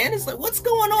eyes, man. It's like, what's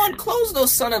going on? Close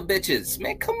those son of bitches,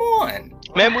 man. Come on,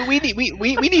 man. We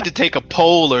need to take a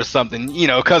poll or something, you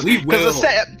know, because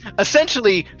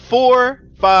essentially 4,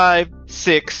 5,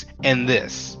 6, and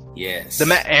this. Yes.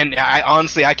 And I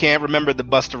honestly can't remember the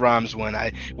Busta Rhymes one.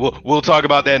 We'll talk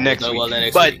about that next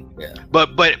week. But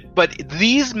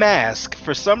these masks,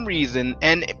 for some reason,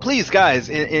 and please guys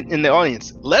in the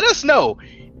audience, let us know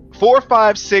 4,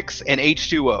 5, 6, and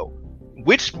H20.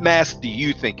 Which mask do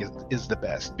you think is the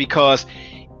best? Because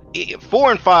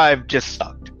 4 and 5 just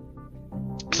sucked.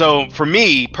 So for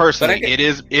me personally, it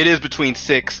is between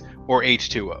 6 or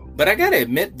H20. But I gotta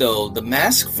admit though, the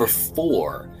mask for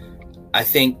 4. I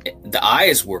think the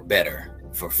eyes were better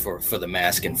for the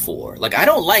mask in 4. Like, I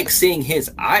don't like seeing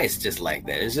his eyes just like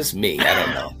that. It's just me. I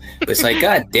don't know. But it's like,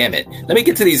 God damn it. Let me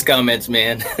get to these comments,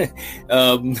 man.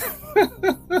 And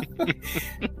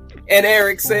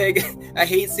Eric saying, I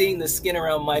hate seeing the skin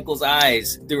around Michael's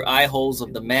eyes through eye holes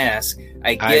of the mask.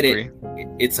 I get it.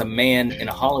 It's a man in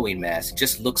a Halloween mask. It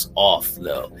just looks off,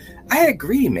 though. I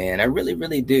agree, man. I really,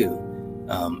 really do.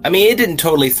 I mean, it didn't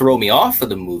totally throw me off of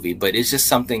the movie, but it's just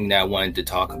something that I wanted to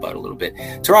talk about a little bit.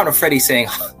 Toronto Freddy saying,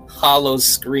 hollow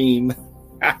scream.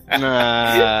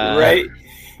 Right?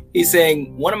 He's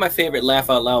saying, one of my favorite laugh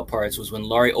out loud parts was when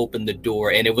Laurie opened the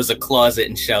door and it was a closet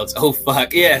and shouts, oh,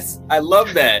 fuck. Yes, I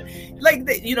love that.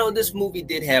 Like, you know, this movie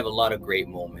did have a lot of great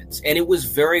moments, and it was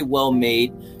very well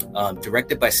made.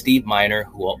 Directed by Steve Miner,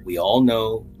 who we all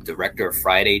know, director of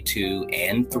Friday 2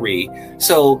 and 3.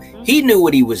 So he knew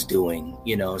what he was doing,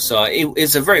 you know, so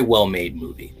it's a very well-made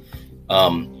movie.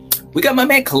 We got my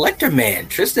man Collector Man,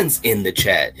 Tristan's in the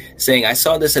chat, saying, I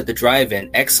saw this at the drive-in,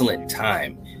 excellent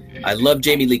time. I love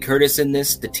Jamie Lee Curtis in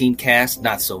this, the teen cast,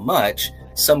 not so much.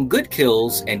 Some good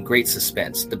kills and great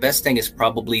suspense. The best thing is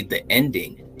probably the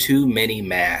ending, too many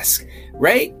masks,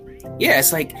 right? Yeah,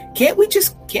 it's like, can't we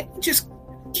just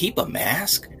keep a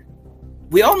mask?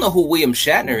 we all know who William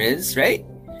Shatner is, right?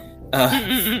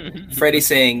 Freddie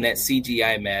saying that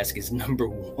CGI mask is number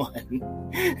one.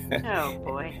 Oh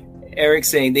boy. Eric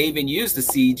saying they even used the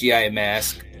CGI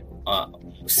mask,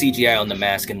 CGI on the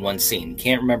mask in one scene.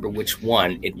 Can't remember which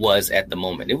one it was at the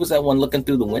moment. It was that one looking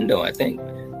through the window, I think.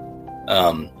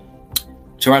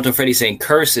 Toronto Freddie saying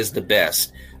Curse is the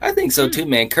best. I think so too,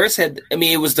 man. Curse had, I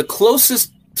mean, it was the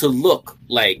closest to look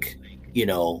like,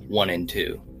 1 and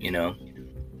 2,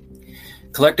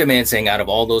 Collector Man saying out of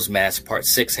all those masks, part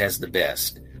 6 has the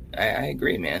best. I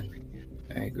agree, man.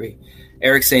 I agree.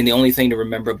 Eric saying the only thing to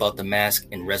remember about the mask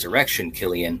in Resurrection,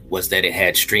 Killian, was that it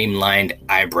had streamlined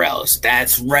eyebrows.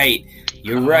 That's right.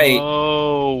 You're right.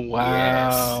 Oh,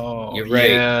 wow. Yes. You're right.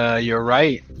 Yeah, you're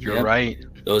right. You're right.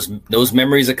 Those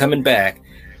memories are coming back.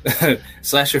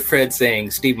 Slasher Fred saying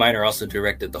Steve Miner also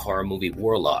directed the horror movie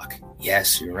Warlock.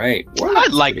 Yes, you're right. I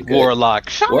like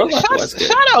Warlock. Shout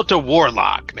out to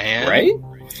Warlock, man. Right?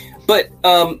 But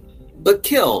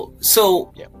Kill.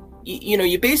 So,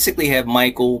 you basically have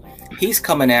Michael. He's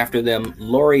coming after them.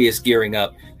 Laurie is gearing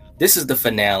up. This is the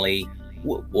finale,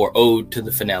 or ode to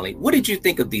the finale. What did you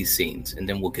think of these scenes? And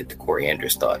then we'll get to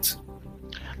Coriander's thoughts.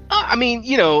 I mean,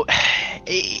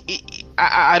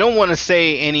 I don't want to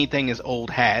say anything is old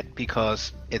hat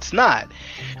because it's not.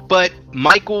 But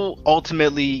Michael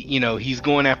ultimately, he's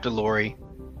going after Laurie.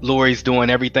 Laurie's doing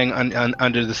everything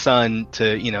under the sun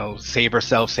to, save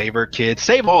herself, save her kids,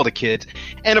 save all the kids.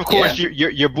 And of course,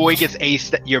 your boy gets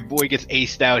aced. Your boy gets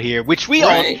aced out here, which we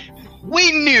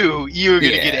knew you were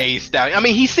going to get aced out. I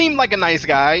mean, he seemed like a nice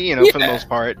guy, for the most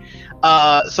part.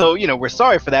 So we're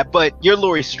sorry for that. But you're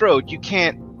Laurie Strode. You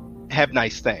can't have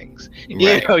nice things.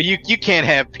 Right. You can't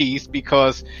have peace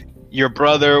because your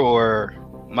brother or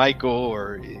Michael,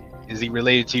 or is he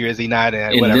related to you? Is he not?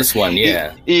 In this one,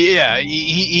 yeah.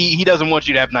 He doesn't want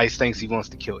you to have nice things. He wants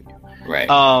to kill you. Right.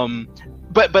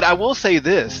 But I will say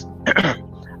this.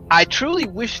 I truly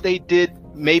wish they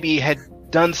had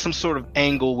done some sort of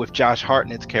angle with Josh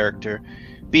Hartnett's character,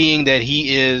 being that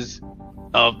he is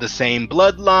of the same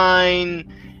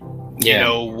bloodline.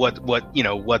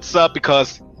 What's up,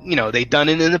 because they've done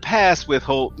it in the past with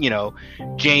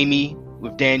Jamie,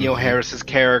 with Danielle Harris's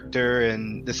character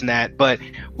and this and that. But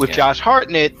with Josh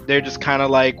Hartnett, they're just kind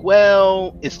of like,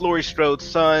 well, it's Laurie Strode's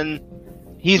son.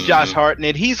 He's Josh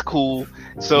Hartnett. He's cool.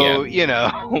 So,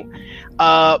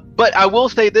 but I will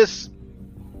say this,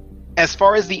 as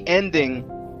far as the ending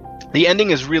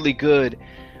is really good,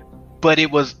 but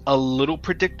it was a little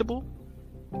predictable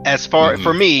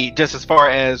for me, just as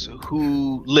far as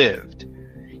who lived.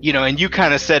 And you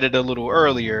kind of said it a little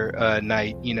earlier,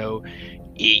 Knight.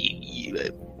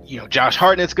 Josh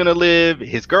Hartnett's gonna live,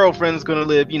 his girlfriend's gonna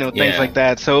live, things like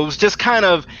that. So it was just kind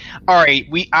of, all right.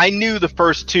 I knew the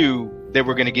first two that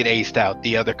were gonna get aced out,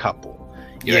 the other couple,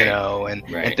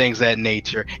 and things of that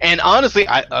nature. And honestly,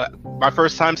 my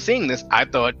first time seeing this, I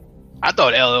thought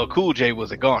LL Cool J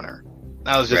was a goner.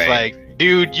 I was just like,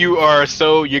 dude, you're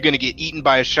gonna get eaten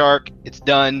by a shark. It's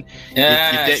done. You're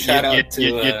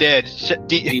dead.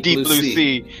 Deep Blue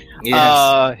Sea.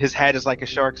 Yes. His hat is like a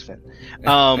shark's fin.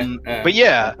 But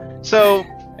yeah, so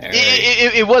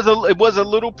it was a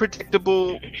little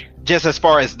predictable, just as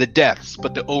far as the deaths.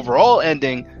 But the overall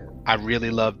ending, I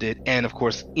really loved it, and of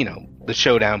course, the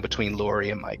showdown between Laurie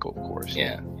and Michael, of course.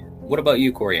 Yeah. What about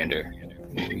you, Coriander?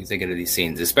 What are you thinking of these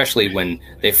scenes, especially when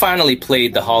they finally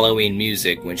played the Halloween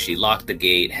music, when she locked the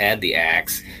gate, had the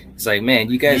axe? It's like, man,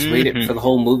 you guys waited for the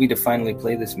whole movie to finally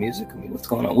play this music? I mean, what's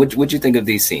going on? What'd you think of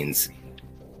these scenes?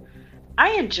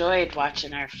 I enjoyed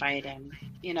watching her fighting.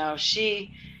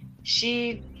 She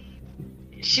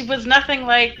was nothing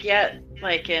like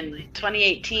in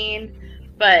 2018,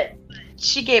 but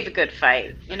she gave a good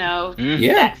fight.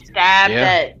 That stab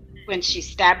that when she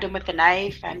stabbed him with the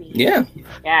knife. I mean,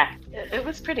 it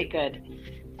was pretty good.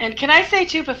 And can I say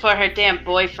too, before her damn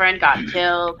boyfriend got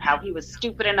killed, how he was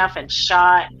stupid enough and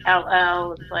shot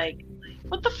LL? It's like,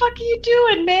 what the fuck are you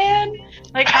doing, man?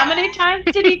 Like, how many times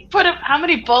did he how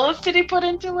many bullets did he put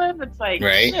into him? It's like,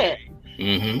 shit.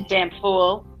 Damn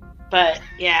fool. But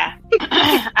yeah,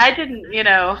 I didn't,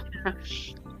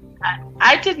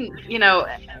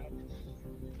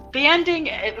 the ending,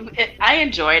 I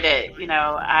enjoyed it.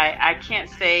 I can't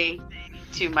say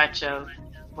too much of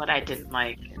what I didn't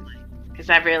like, because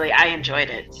I enjoyed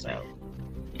it. So,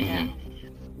 yeah.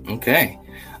 Okay.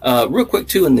 Real quick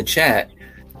too in the chat.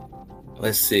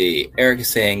 Let's see. Eric is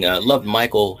saying, loved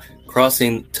Michael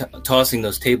tossing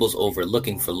those tables over,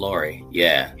 looking for Laurie.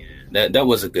 Yeah, that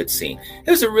was a good scene. It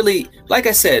was a really, like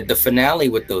I said, the finale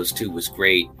with those two was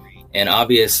great. And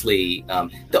obviously,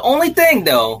 the only thing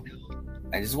though,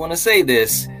 I just want to say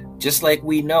this, just like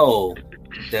we know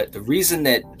that the reason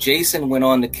that Jason went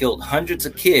on to kill hundreds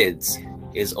of kids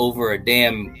is over a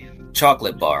damn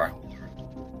chocolate bar.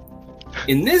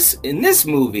 In this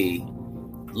movie,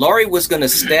 Laurie was going to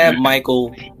stab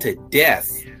Michael to death,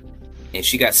 and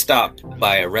she got stopped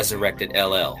by a resurrected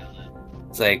LL.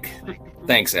 It's like,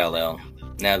 thanks, LL.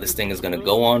 Now this thing is going to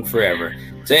go on forever.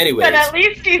 So anyways. But at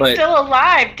least he's still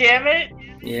alive, damn it.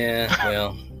 Yeah,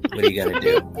 well, what are you going to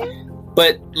do?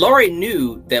 But Laurie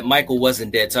knew that Michael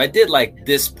wasn't dead. So I did like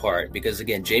this part because,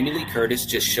 again, Jamie Lee Curtis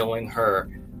just showing her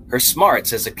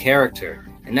smarts as a character.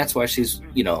 And that's why she's,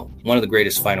 one of the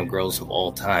greatest final girls of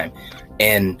all time.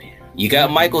 And you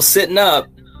got Michael sitting up,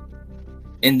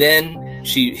 and then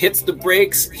she hits the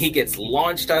brakes. He gets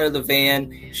launched out of the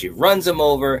van. She runs him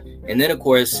over. And then, of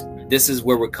course, this is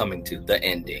where we're coming to, the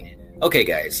ending. Okay,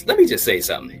 guys, let me just say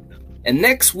something. And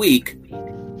next week,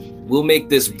 we'll make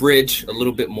this bridge a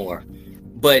little bit more.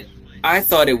 But I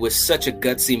thought it was such a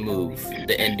gutsy move,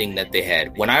 the ending that they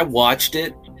had. When I watched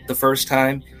it the first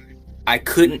time, I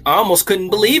almost couldn't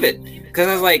believe it. Because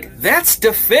I was like, that's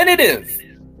definitive.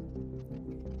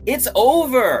 It's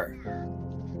over.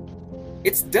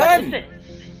 It's done.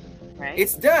 Right?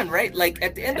 It's done, right? Like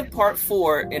at the end of part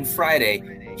 4 in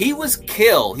Friday, he was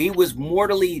killed. He was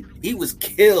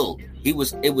killed.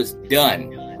 It was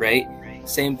done, right?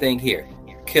 Same thing here.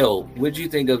 Kill. What'd you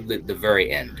think of the very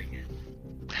end?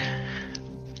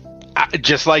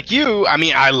 Just like you, I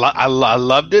mean, I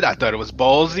loved it. I thought it was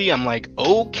ballsy. I'm like,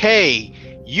 okay,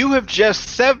 you have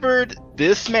just severed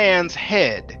this man's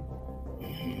head.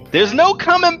 There's no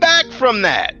coming back from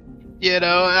that.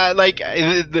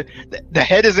 The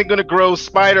head isn't going to grow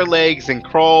spider legs and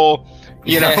crawl,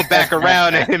 back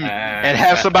around him and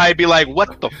have somebody be like,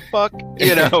 what the fuck?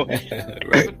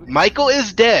 Right. Michael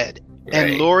is dead. Right.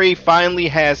 And Laurie finally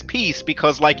has peace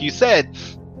because, like you said,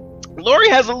 Laurie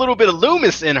has a little bit of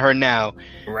Loomis in her now.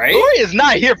 Right. Laurie is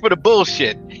not here for the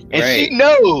bullshit. And Right. she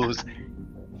knows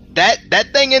that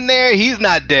thing in there, he's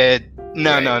not dead.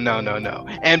 No.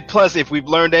 And plus, if we've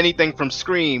learned anything from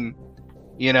Scream,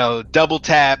 double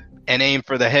tap and aim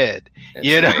for the head. That's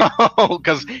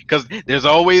Because they're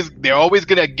always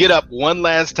gonna get up one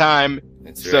last time.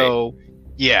 That's so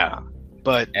yeah.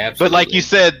 But Absolutely. like you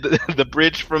said, the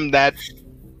bridge from that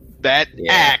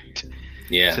act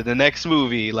to the next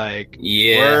movie, like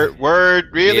word,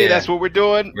 really? Yeah. That's what we're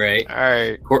doing? Right. All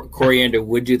right. Coriander,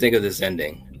 what'd you think of this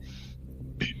ending?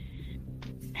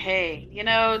 Hey,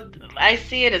 I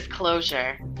see it as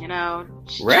closure.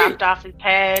 She Right. chopped off his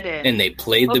head, and they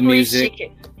played the hopefully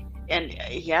music.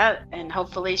 and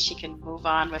hopefully she can move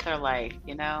on with her life.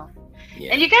 Yeah.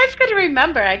 And you guys got to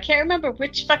remember, I can't remember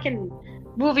which fucking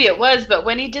movie it was, but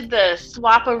when he did the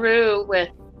swaparoo with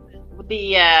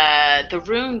the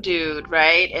Rune dude,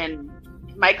 right? And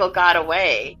Michael got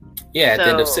away. Yeah, at the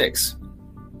end of 6.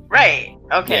 Right.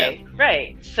 Okay. Yeah.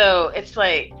 Right. So it's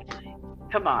like,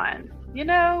 come on.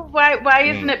 Why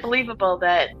isn't it believable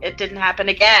that it didn't happen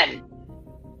again?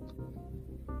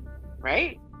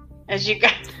 Right? As you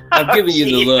guys, I'm giving you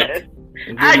the look.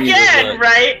 Again,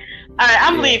 right? All right,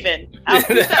 I'm leaving.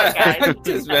 Peace out, guys. I'm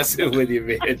just messing with you,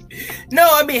 man. No,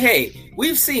 I mean, hey,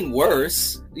 we've seen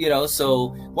worse,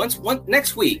 so once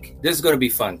next week, this is going to be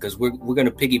fun because we're going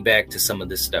to piggyback to some of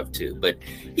this stuff too. But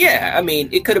yeah, I mean,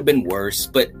 it could have been worse,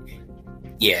 but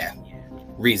yeah,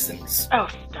 reasons. Oh,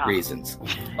 stop. Reasons.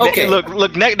 Okay.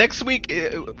 Look. Next week,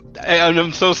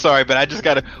 I'm so sorry, but I just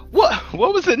gotta. What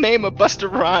was the name of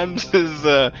Busta Rhymes'?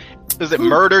 Is it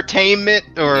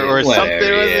Murdertainment or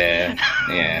something?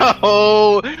 Yeah.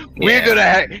 Oh, we're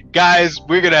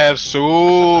gonna have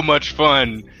so much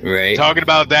fun. Right. Talking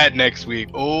about that next week.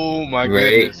 Oh my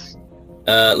goodness.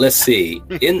 Let's see.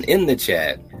 In the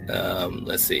chat.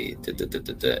 Let's see.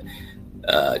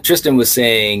 Tristan was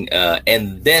saying,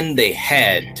 and then they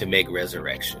had to make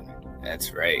Resurrection.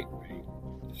 That's right.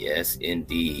 Yes,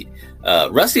 indeed.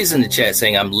 Rusty's in the chat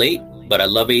saying, I'm late, but I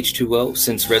love H20.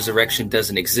 Since Resurrection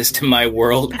doesn't exist in my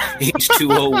world,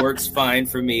 H20 works fine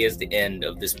for me as the end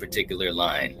of this particular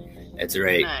line. That's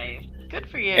right. Nice. Good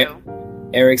for you.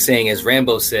 Eric saying, as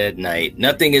Rambo said, night,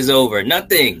 nothing is over.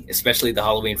 Nothing, especially the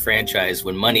Halloween franchise,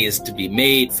 when money is to be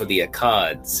made for the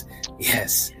Akkads.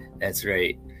 Yes, that's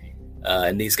right.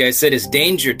 And these guys said it's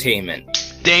Dangertainment.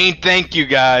 Thank you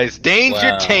guys.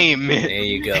 Dangertainment. Wow. There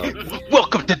you go.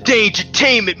 Welcome to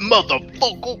Dangertainment,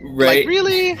 motherfucker. Right. Like,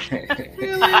 really?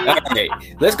 Really? All right.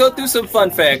 Let's go through some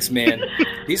fun facts, man.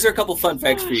 These are a couple fun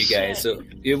facts for you guys. So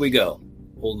here we go.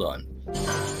 Hold on.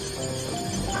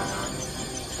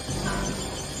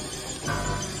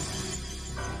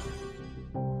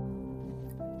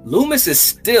 Loomis is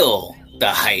still the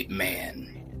hype man.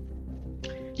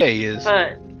 Yeah, he is.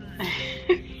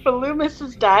 But for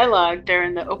Loomis's dialogue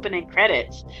during the opening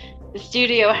credits, the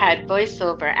studio had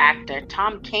voiceover actor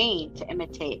Tom Kane to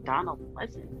imitate Donald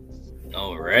Pleasance.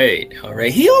 All right.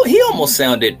 He almost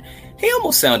sounded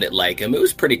like him. It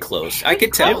was pretty close. I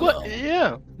could tell.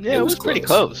 It was pretty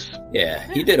close. Yeah,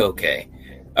 he did okay.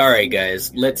 All right,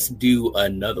 guys, let's do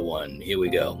another one. Here we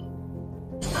go.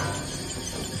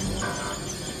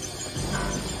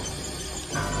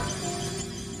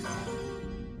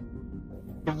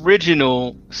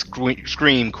 Original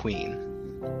Scream Queen.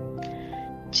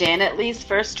 Janet Leigh's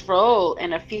first role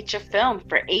in a feature film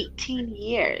for 18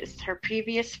 years. Her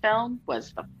previous film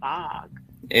was The Fog.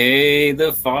 Hey,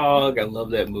 The Fog. I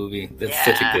love that movie. That's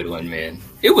such a good one, man.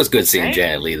 It was good seeing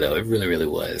Janet Leigh, though. It really, really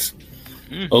was.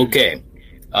 Mm-hmm. Okay,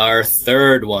 our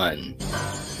third one.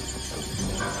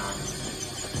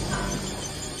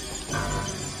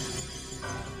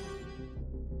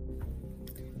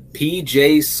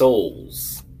 PJ Souls.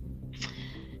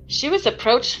 She was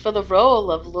approached for the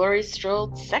role of Laurie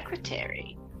Strode's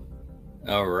secretary.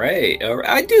 All right.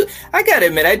 I gotta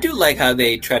admit, I do like how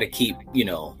they try to keep,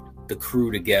 the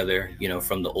crew together,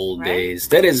 from the old days.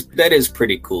 That is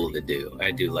pretty cool to do.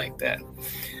 I do like that.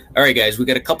 All right, guys, we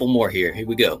got a couple more here. Here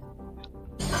we go.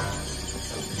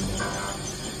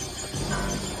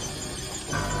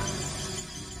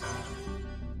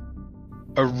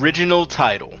 Original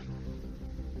title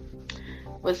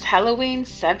was Halloween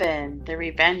 7, The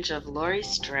Revenge of Laurie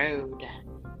Strode.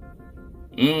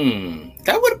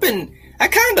 That would have been, I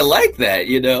kind of like that,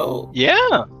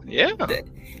 Yeah.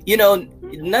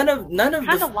 None of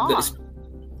the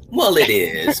well, it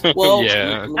is. Well,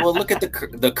 well, look at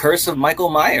the Curse of Michael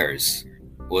Myers,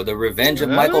 or the Revenge of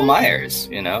Michael Myers.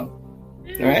 Right?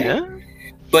 Yeah.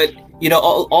 But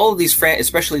all of these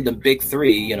especially the big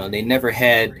three, they never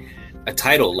had a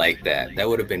title like that. That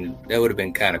would have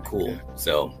been kind of cool.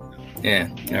 So, yeah.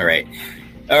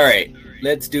 All right.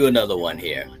 Let's do another one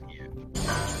here.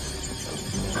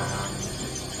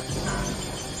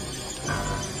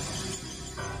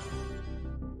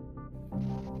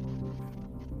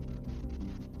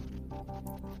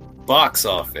 Box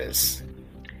office.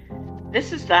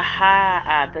 This is the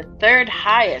third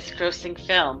highest grossing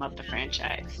film of the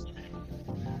franchise.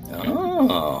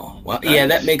 Oh, well, yeah,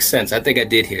 that makes sense. I think I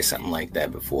did hear something like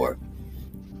that before.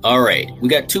 All right, we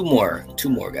got two more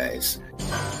guys.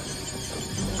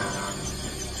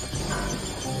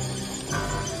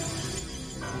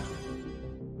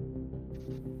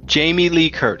 Jamie Lee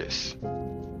Curtis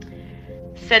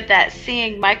said that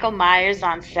seeing Michael Myers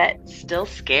on set still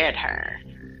scared her.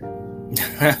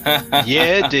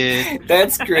 Yeah, it did.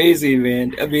 That's crazy,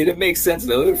 man. I mean, it makes sense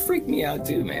though. It freaked me out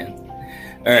too, man.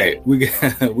 All right,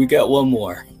 we got one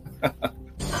more.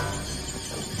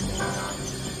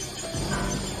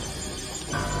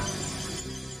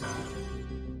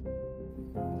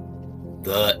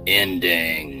 The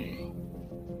ending.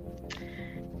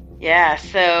 Yeah,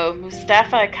 so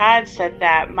Mustafa Akkad said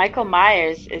that Michael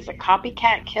Myers is a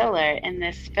copycat killer in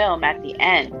this film at the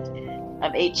end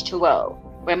of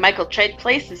H20, where Michael trade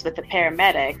places with the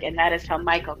paramedic, and that is how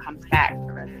Michael comes back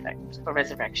for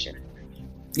resurrection.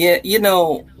 Yeah,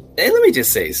 let me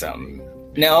just say something.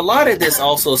 Now, a lot of this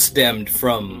also stemmed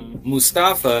from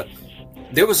Mustafa.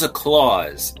 There was a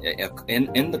clause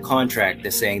in the contract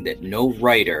that's saying that no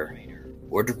writer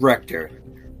or director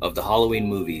of the Halloween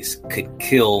movies could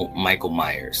kill Michael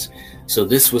Myers. So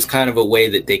this was kind of a way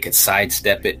that they could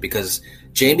sidestep it, because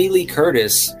Jamie Lee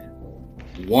Curtis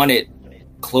wanted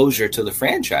closure to the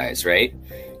franchise, right?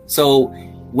 So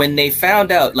when they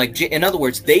found out, in other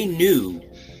words, they knew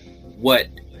what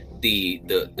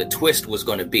the twist was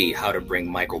going to be, how to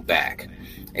bring Michael back.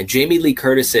 And Jamie Lee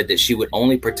Curtis said that she would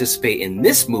only participate in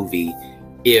this movie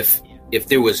if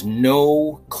there was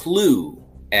no clue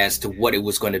as to what it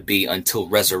was going to be until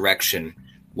resurrection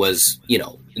was,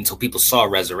 until people saw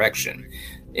resurrection.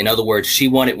 In other words, she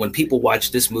wanted, when people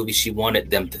watched this movie, she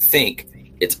wanted them to think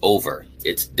it's over,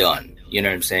 it's done. You know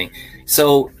what I'm saying?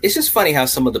 So it's just funny how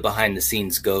some of the behind the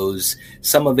scenes goes.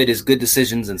 Some of it is good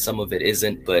decisions and some of it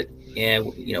isn't. But yeah,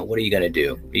 what are you going to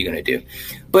do? What are you going to do?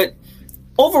 But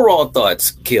overall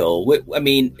thoughts, Kill. I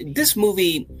mean, this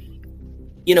movie,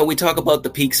 we talk about the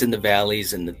peaks and the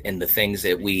valleys and the things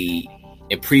that we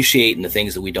appreciate and the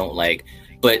things that we don't like.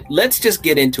 But let's just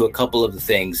get into a couple of the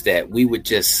things that we would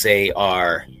just say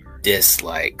are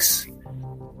dislikes.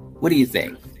 What do you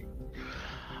think?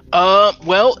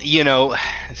 Well,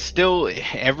 still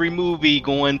every movie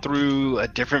going through a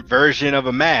different version of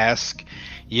a mask.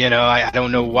 I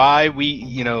don't know why we,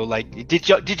 did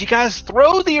you guys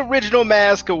throw the original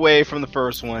mask away from the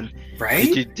first one?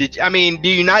 Right? Do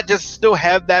you not just still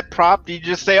have that prop? Do you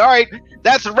just say, all right,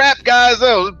 that's a wrap, guys.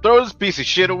 Oh, throw this piece of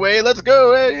shit away. Let's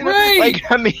go. You know? Right.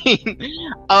 Like, I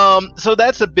mean, so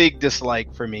that's a big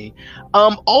dislike for me.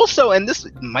 Also, and this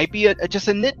might be just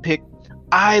a nitpick,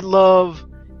 I love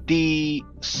the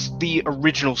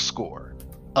original score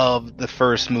of the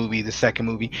first movie, the second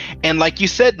movie. And like you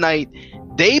said, Knight,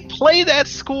 they play that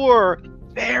score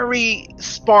very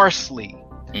sparsely.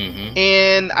 Mm-hmm.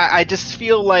 And I just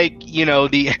feel like, you know,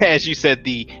 as you said,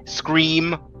 the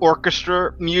Scream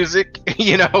orchestra music,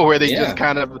 you know, where they just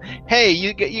kind of, hey,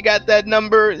 you got that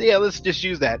number, yeah, let's just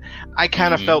use that. I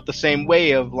kind of felt the same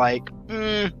way of like,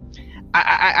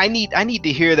 I need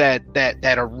to hear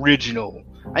that original.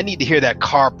 I need to hear that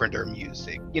Carpenter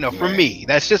music, you know. For me,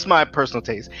 that's just my personal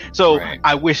taste. So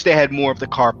I wish they had more of the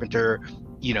Carpenter,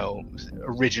 you know,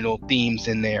 original themes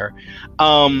in there.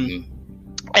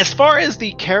 As far as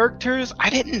the characters, I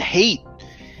didn't hate,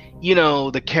 you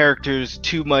know, the characters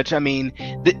too much. I mean,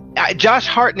 Josh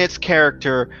Hartnett's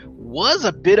character was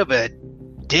a bit of a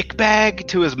dickbag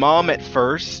to his mom at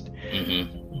first.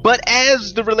 But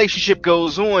as the relationship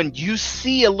goes on, you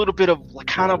see a little bit of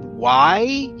kind of why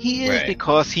he is,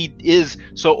 because he is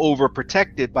so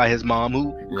overprotected by his mom,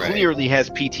 who clearly has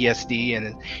PTSD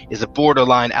and is a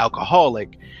borderline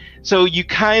alcoholic. So you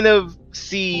kind of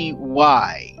see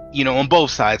why, you know, on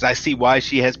both sides. I see why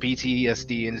she has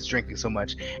PTSD and is drinking so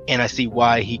much, and I see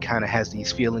why he kind of has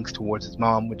these feelings towards his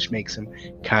mom, which makes him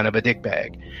kind of a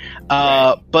dickbag.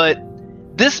 But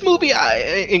this movie,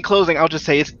 in closing, I'll just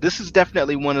say this is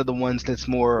definitely one of the ones that's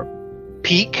more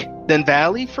peak than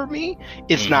valley for me.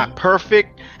 It's not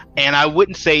perfect, and I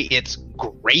wouldn't say it's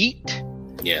great.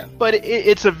 Yeah, but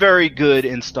it's a very good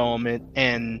installment,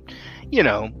 and you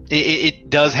know, it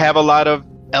does have a lot of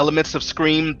elements of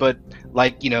Scream, but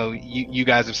like, you know, you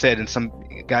guys have said, and some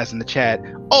guys in the chat,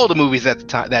 all the movies at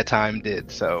that time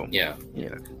did. So yeah.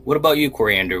 What about you,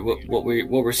 Coriander? What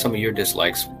were some of your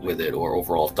dislikes with it, or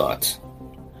overall thoughts?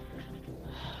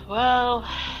 Well,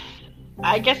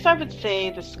 I guess I would say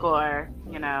the score,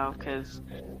 you know, because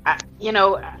I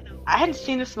hadn't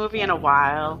seen this movie in a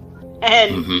while,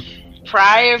 and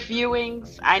prior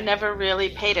viewings, I never really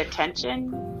paid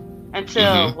attention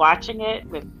until watching it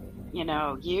with, you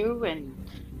know, you, and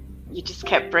you just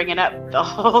kept bringing up the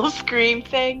whole Scream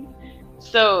thing.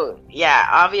 So yeah,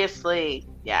 obviously,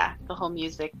 yeah, the whole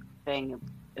music thing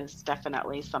is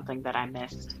definitely something that I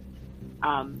missed.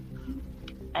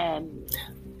 And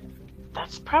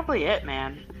that's probably it,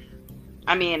 man.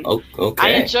 I mean, I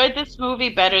enjoyed this movie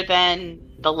better than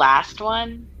the last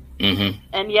one.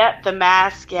 And yet the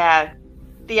mask,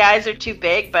 the eyes are too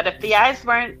big, but if the eyes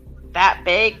weren't that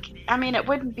big, I mean, it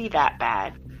wouldn't be that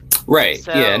bad. Right.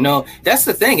 So, yeah, no, that's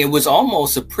the thing. It was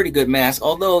almost a pretty good mask,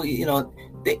 although, you know,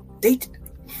 they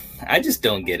I just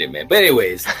don't get it, man. But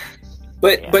anyways,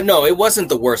 but no, it wasn't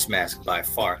the worst mask by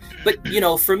far. But, you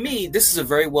know, for me, this is a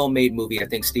very well-made movie. I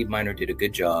think Steve Miner did a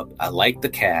good job. I like the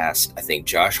cast. I think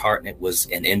Josh Hartnett was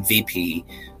an MVP.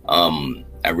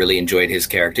 I really enjoyed his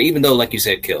character, even though, like you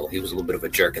said, he was a little bit of a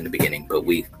jerk in the beginning, but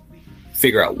we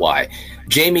figure out why.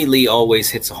 Jamie Lee always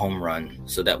hits a home run,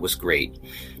 so that was great.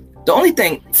 The only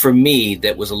thing for me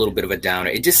that was a little bit of a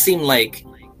downer, it just seemed like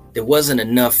there wasn't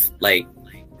enough, like,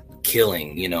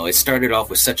 killing. You know, it started off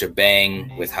with such a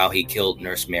bang with how he killed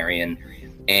Nurse Marion,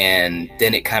 and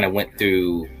then it kind of went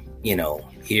through, you know,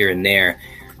 here and there.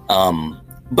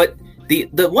 But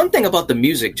the one thing about the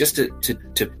music, just to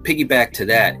piggyback to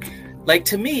that, like,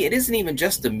 to me, it isn't even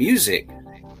just the music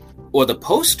or the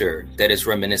poster that is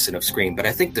reminiscent of Scream, but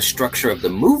I think the structure of the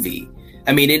movie.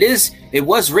 I mean, it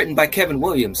was written by Kevin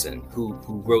Williamson, who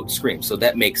wrote Scream, so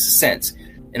that makes sense.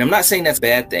 And I'm not saying that's a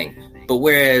bad thing, but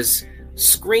whereas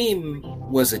Scream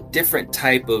was a different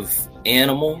type of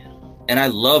animal, and I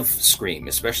love Scream,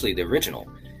 especially the original.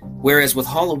 Whereas with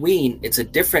Halloween, it's a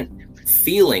different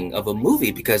feeling of a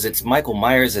movie because it's Michael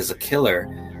Myers as a killer,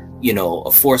 you know,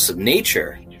 a force of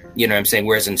nature, you know what I'm saying?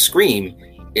 Whereas in Scream,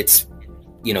 it's,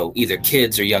 you know, either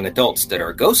kids or young adults that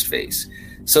are Ghostface.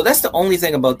 So that's the only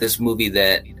thing about this movie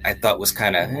that I thought was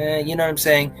kind of, you know what I'm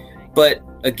saying? But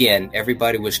again,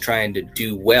 everybody was trying to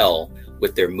do well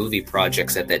with their movie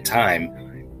projects at that time.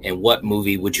 And what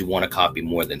movie would you want to copy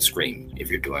more than Scream if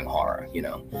you're doing horror, you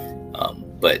know?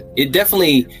 But it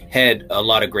definitely had a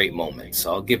lot of great moments.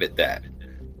 So I'll give it that.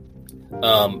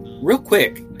 Real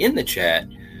quick, in the chat,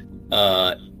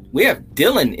 we have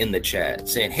Dylan in the chat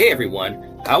saying, hey,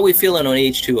 everyone, how are we feeling on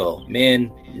H20?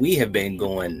 Man, we have been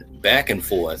going back and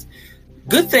forth.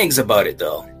 Good things about it,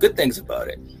 though. Good things about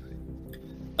it.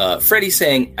 Freddie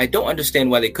saying, I don't understand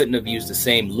why they couldn't have used the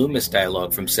same Loomis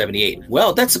dialogue from 78.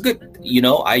 Well, that's a good, you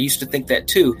know, I used to think that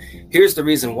too. Here's the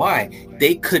reason why.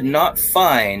 They could not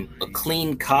find a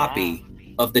clean copy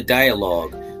of the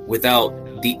dialogue without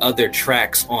the other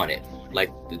tracks on it,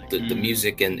 like the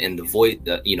music and the voice,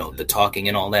 the talking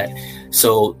and all that.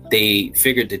 So they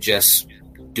figured to just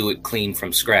do it clean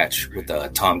from scratch with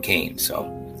Tom Kane. So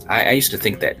I used to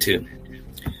think that too.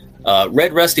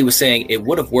 Red Rusty was saying it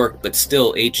would have worked, but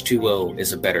still H2O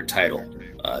is a better title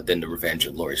than The Revenge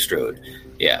of Laurie Strode.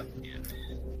 Yeah.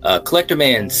 Collector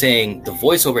Man saying the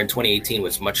voiceover in 2018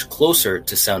 was much closer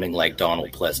to sounding like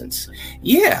Donald Pleasance.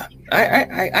 Yeah,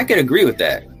 I could agree with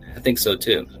that. I think so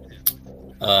too.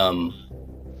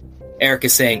 Eric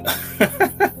is saying,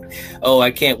 oh,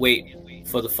 I can't wait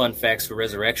for the fun facts for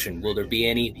Resurrection. Will there be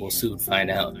any? We'll soon find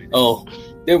out. Oh,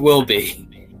 there will be.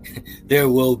 There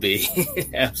will be.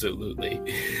 Absolutely.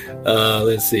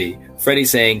 Let's see. Freddie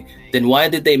saying, then why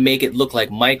did they make it look like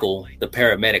Michael, the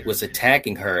paramedic, was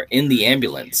attacking her in the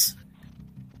ambulance?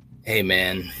 Hey,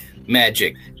 man.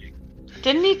 Magic.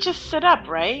 Didn't he just sit up,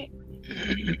 right?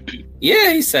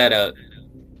 Yeah, he sat up.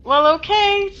 Well,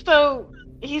 okay, so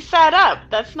he sat up.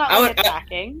 That's not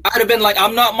attacking. I'd have been like,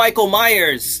 I'm not Michael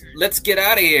Myers. Let's get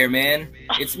out of here, man.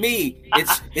 It's me.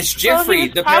 It's Jeffrey,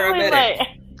 the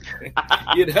paramedic.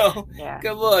 You know? Yeah.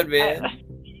 Come on, man.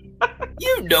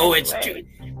 You know it's true.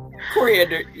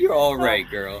 Coriander, you're all right,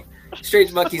 girl.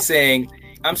 Strange Monkey saying,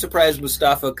 I'm surprised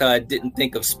Mustafa Khan didn't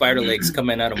think of spider legs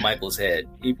coming out of Michael's head.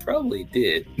 He probably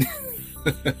did.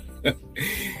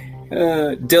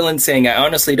 Dylan saying, I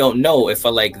honestly don't know if I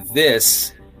like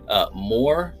this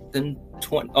more than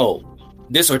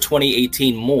this or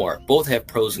 2018 more. Both have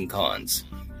pros and cons.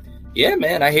 Yeah,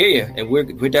 man, I hear you. And we're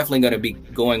definitely going to be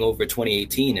going over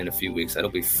 2018 in a few weeks.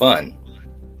 That'll be fun.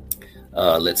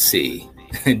 Let's see.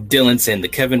 Dylan saying the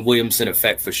Kevin Williamson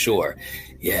effect for sure.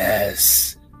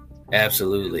 Yes,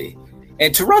 absolutely.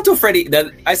 And Toronto Freddy,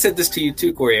 I said this to you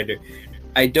too, Coriander.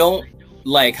 I don't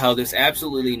like how there's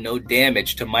absolutely no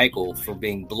damage to Michael for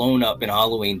being blown up in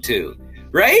Halloween 2.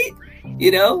 Right?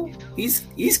 You know,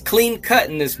 he's clean cut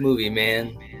in this movie,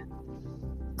 man.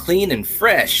 Clean and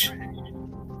fresh.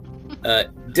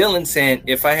 Dylan saying,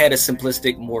 if I had a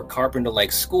simplistic, more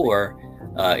Carpenter-like score,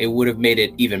 it would have made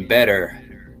it even better,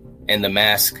 and the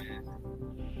mask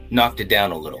knocked it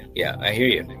down a little. Yeah, I hear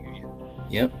you.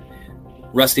 Yep.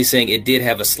 Rusty saying it did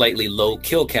have a slightly low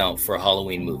kill count for a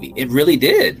Halloween movie. It really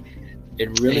did.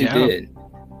 It really did.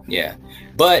 Yeah.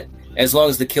 But as long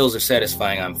as the kills are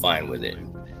satisfying, I'm fine with it.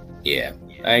 Yeah,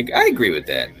 I agree with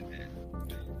that.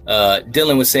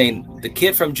 Dylan was saying the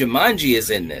kid from Jumanji is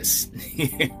in this.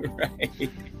 Right.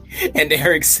 And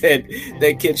Eric said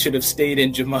that kid should have stayed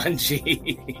in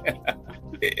Jumanji.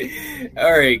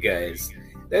 All right, guys.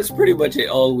 That's pretty much it.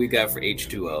 All we got for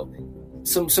H2O.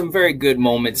 Some very good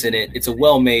moments in it. It's a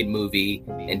well-made movie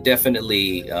and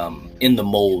definitely in the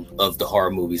mold of the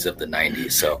horror movies of the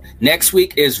 90s. So next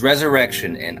week is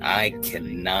Resurrection, and I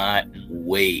cannot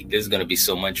wait. This is going to be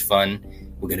so much fun.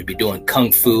 We're going to be doing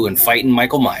kung fu and fighting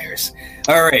Michael Myers.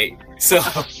 All right. So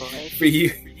for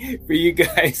you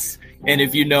guys, and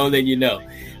if you know, then you know.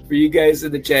 For you guys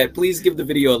in the chat, please give the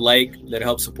video a like. That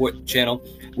helps support the channel.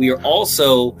 We are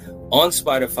also on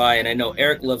Spotify, and I know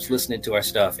Eric loves listening to our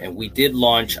stuff, and we did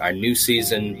launch our new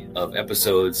season of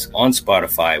episodes on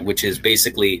Spotify, which is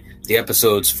basically the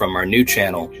episodes from our new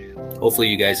channel. Hopefully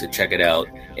you guys will check it out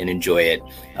and enjoy it.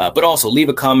 But also leave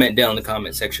a comment down in the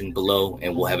comment section below,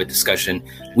 and we'll have a discussion.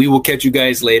 We will catch you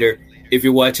guys later. If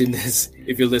you're watching this,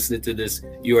 if you're listening to this,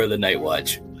 you are the Night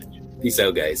Watch. Peace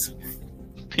out, guys.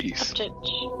 Peace.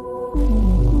 Upchurch.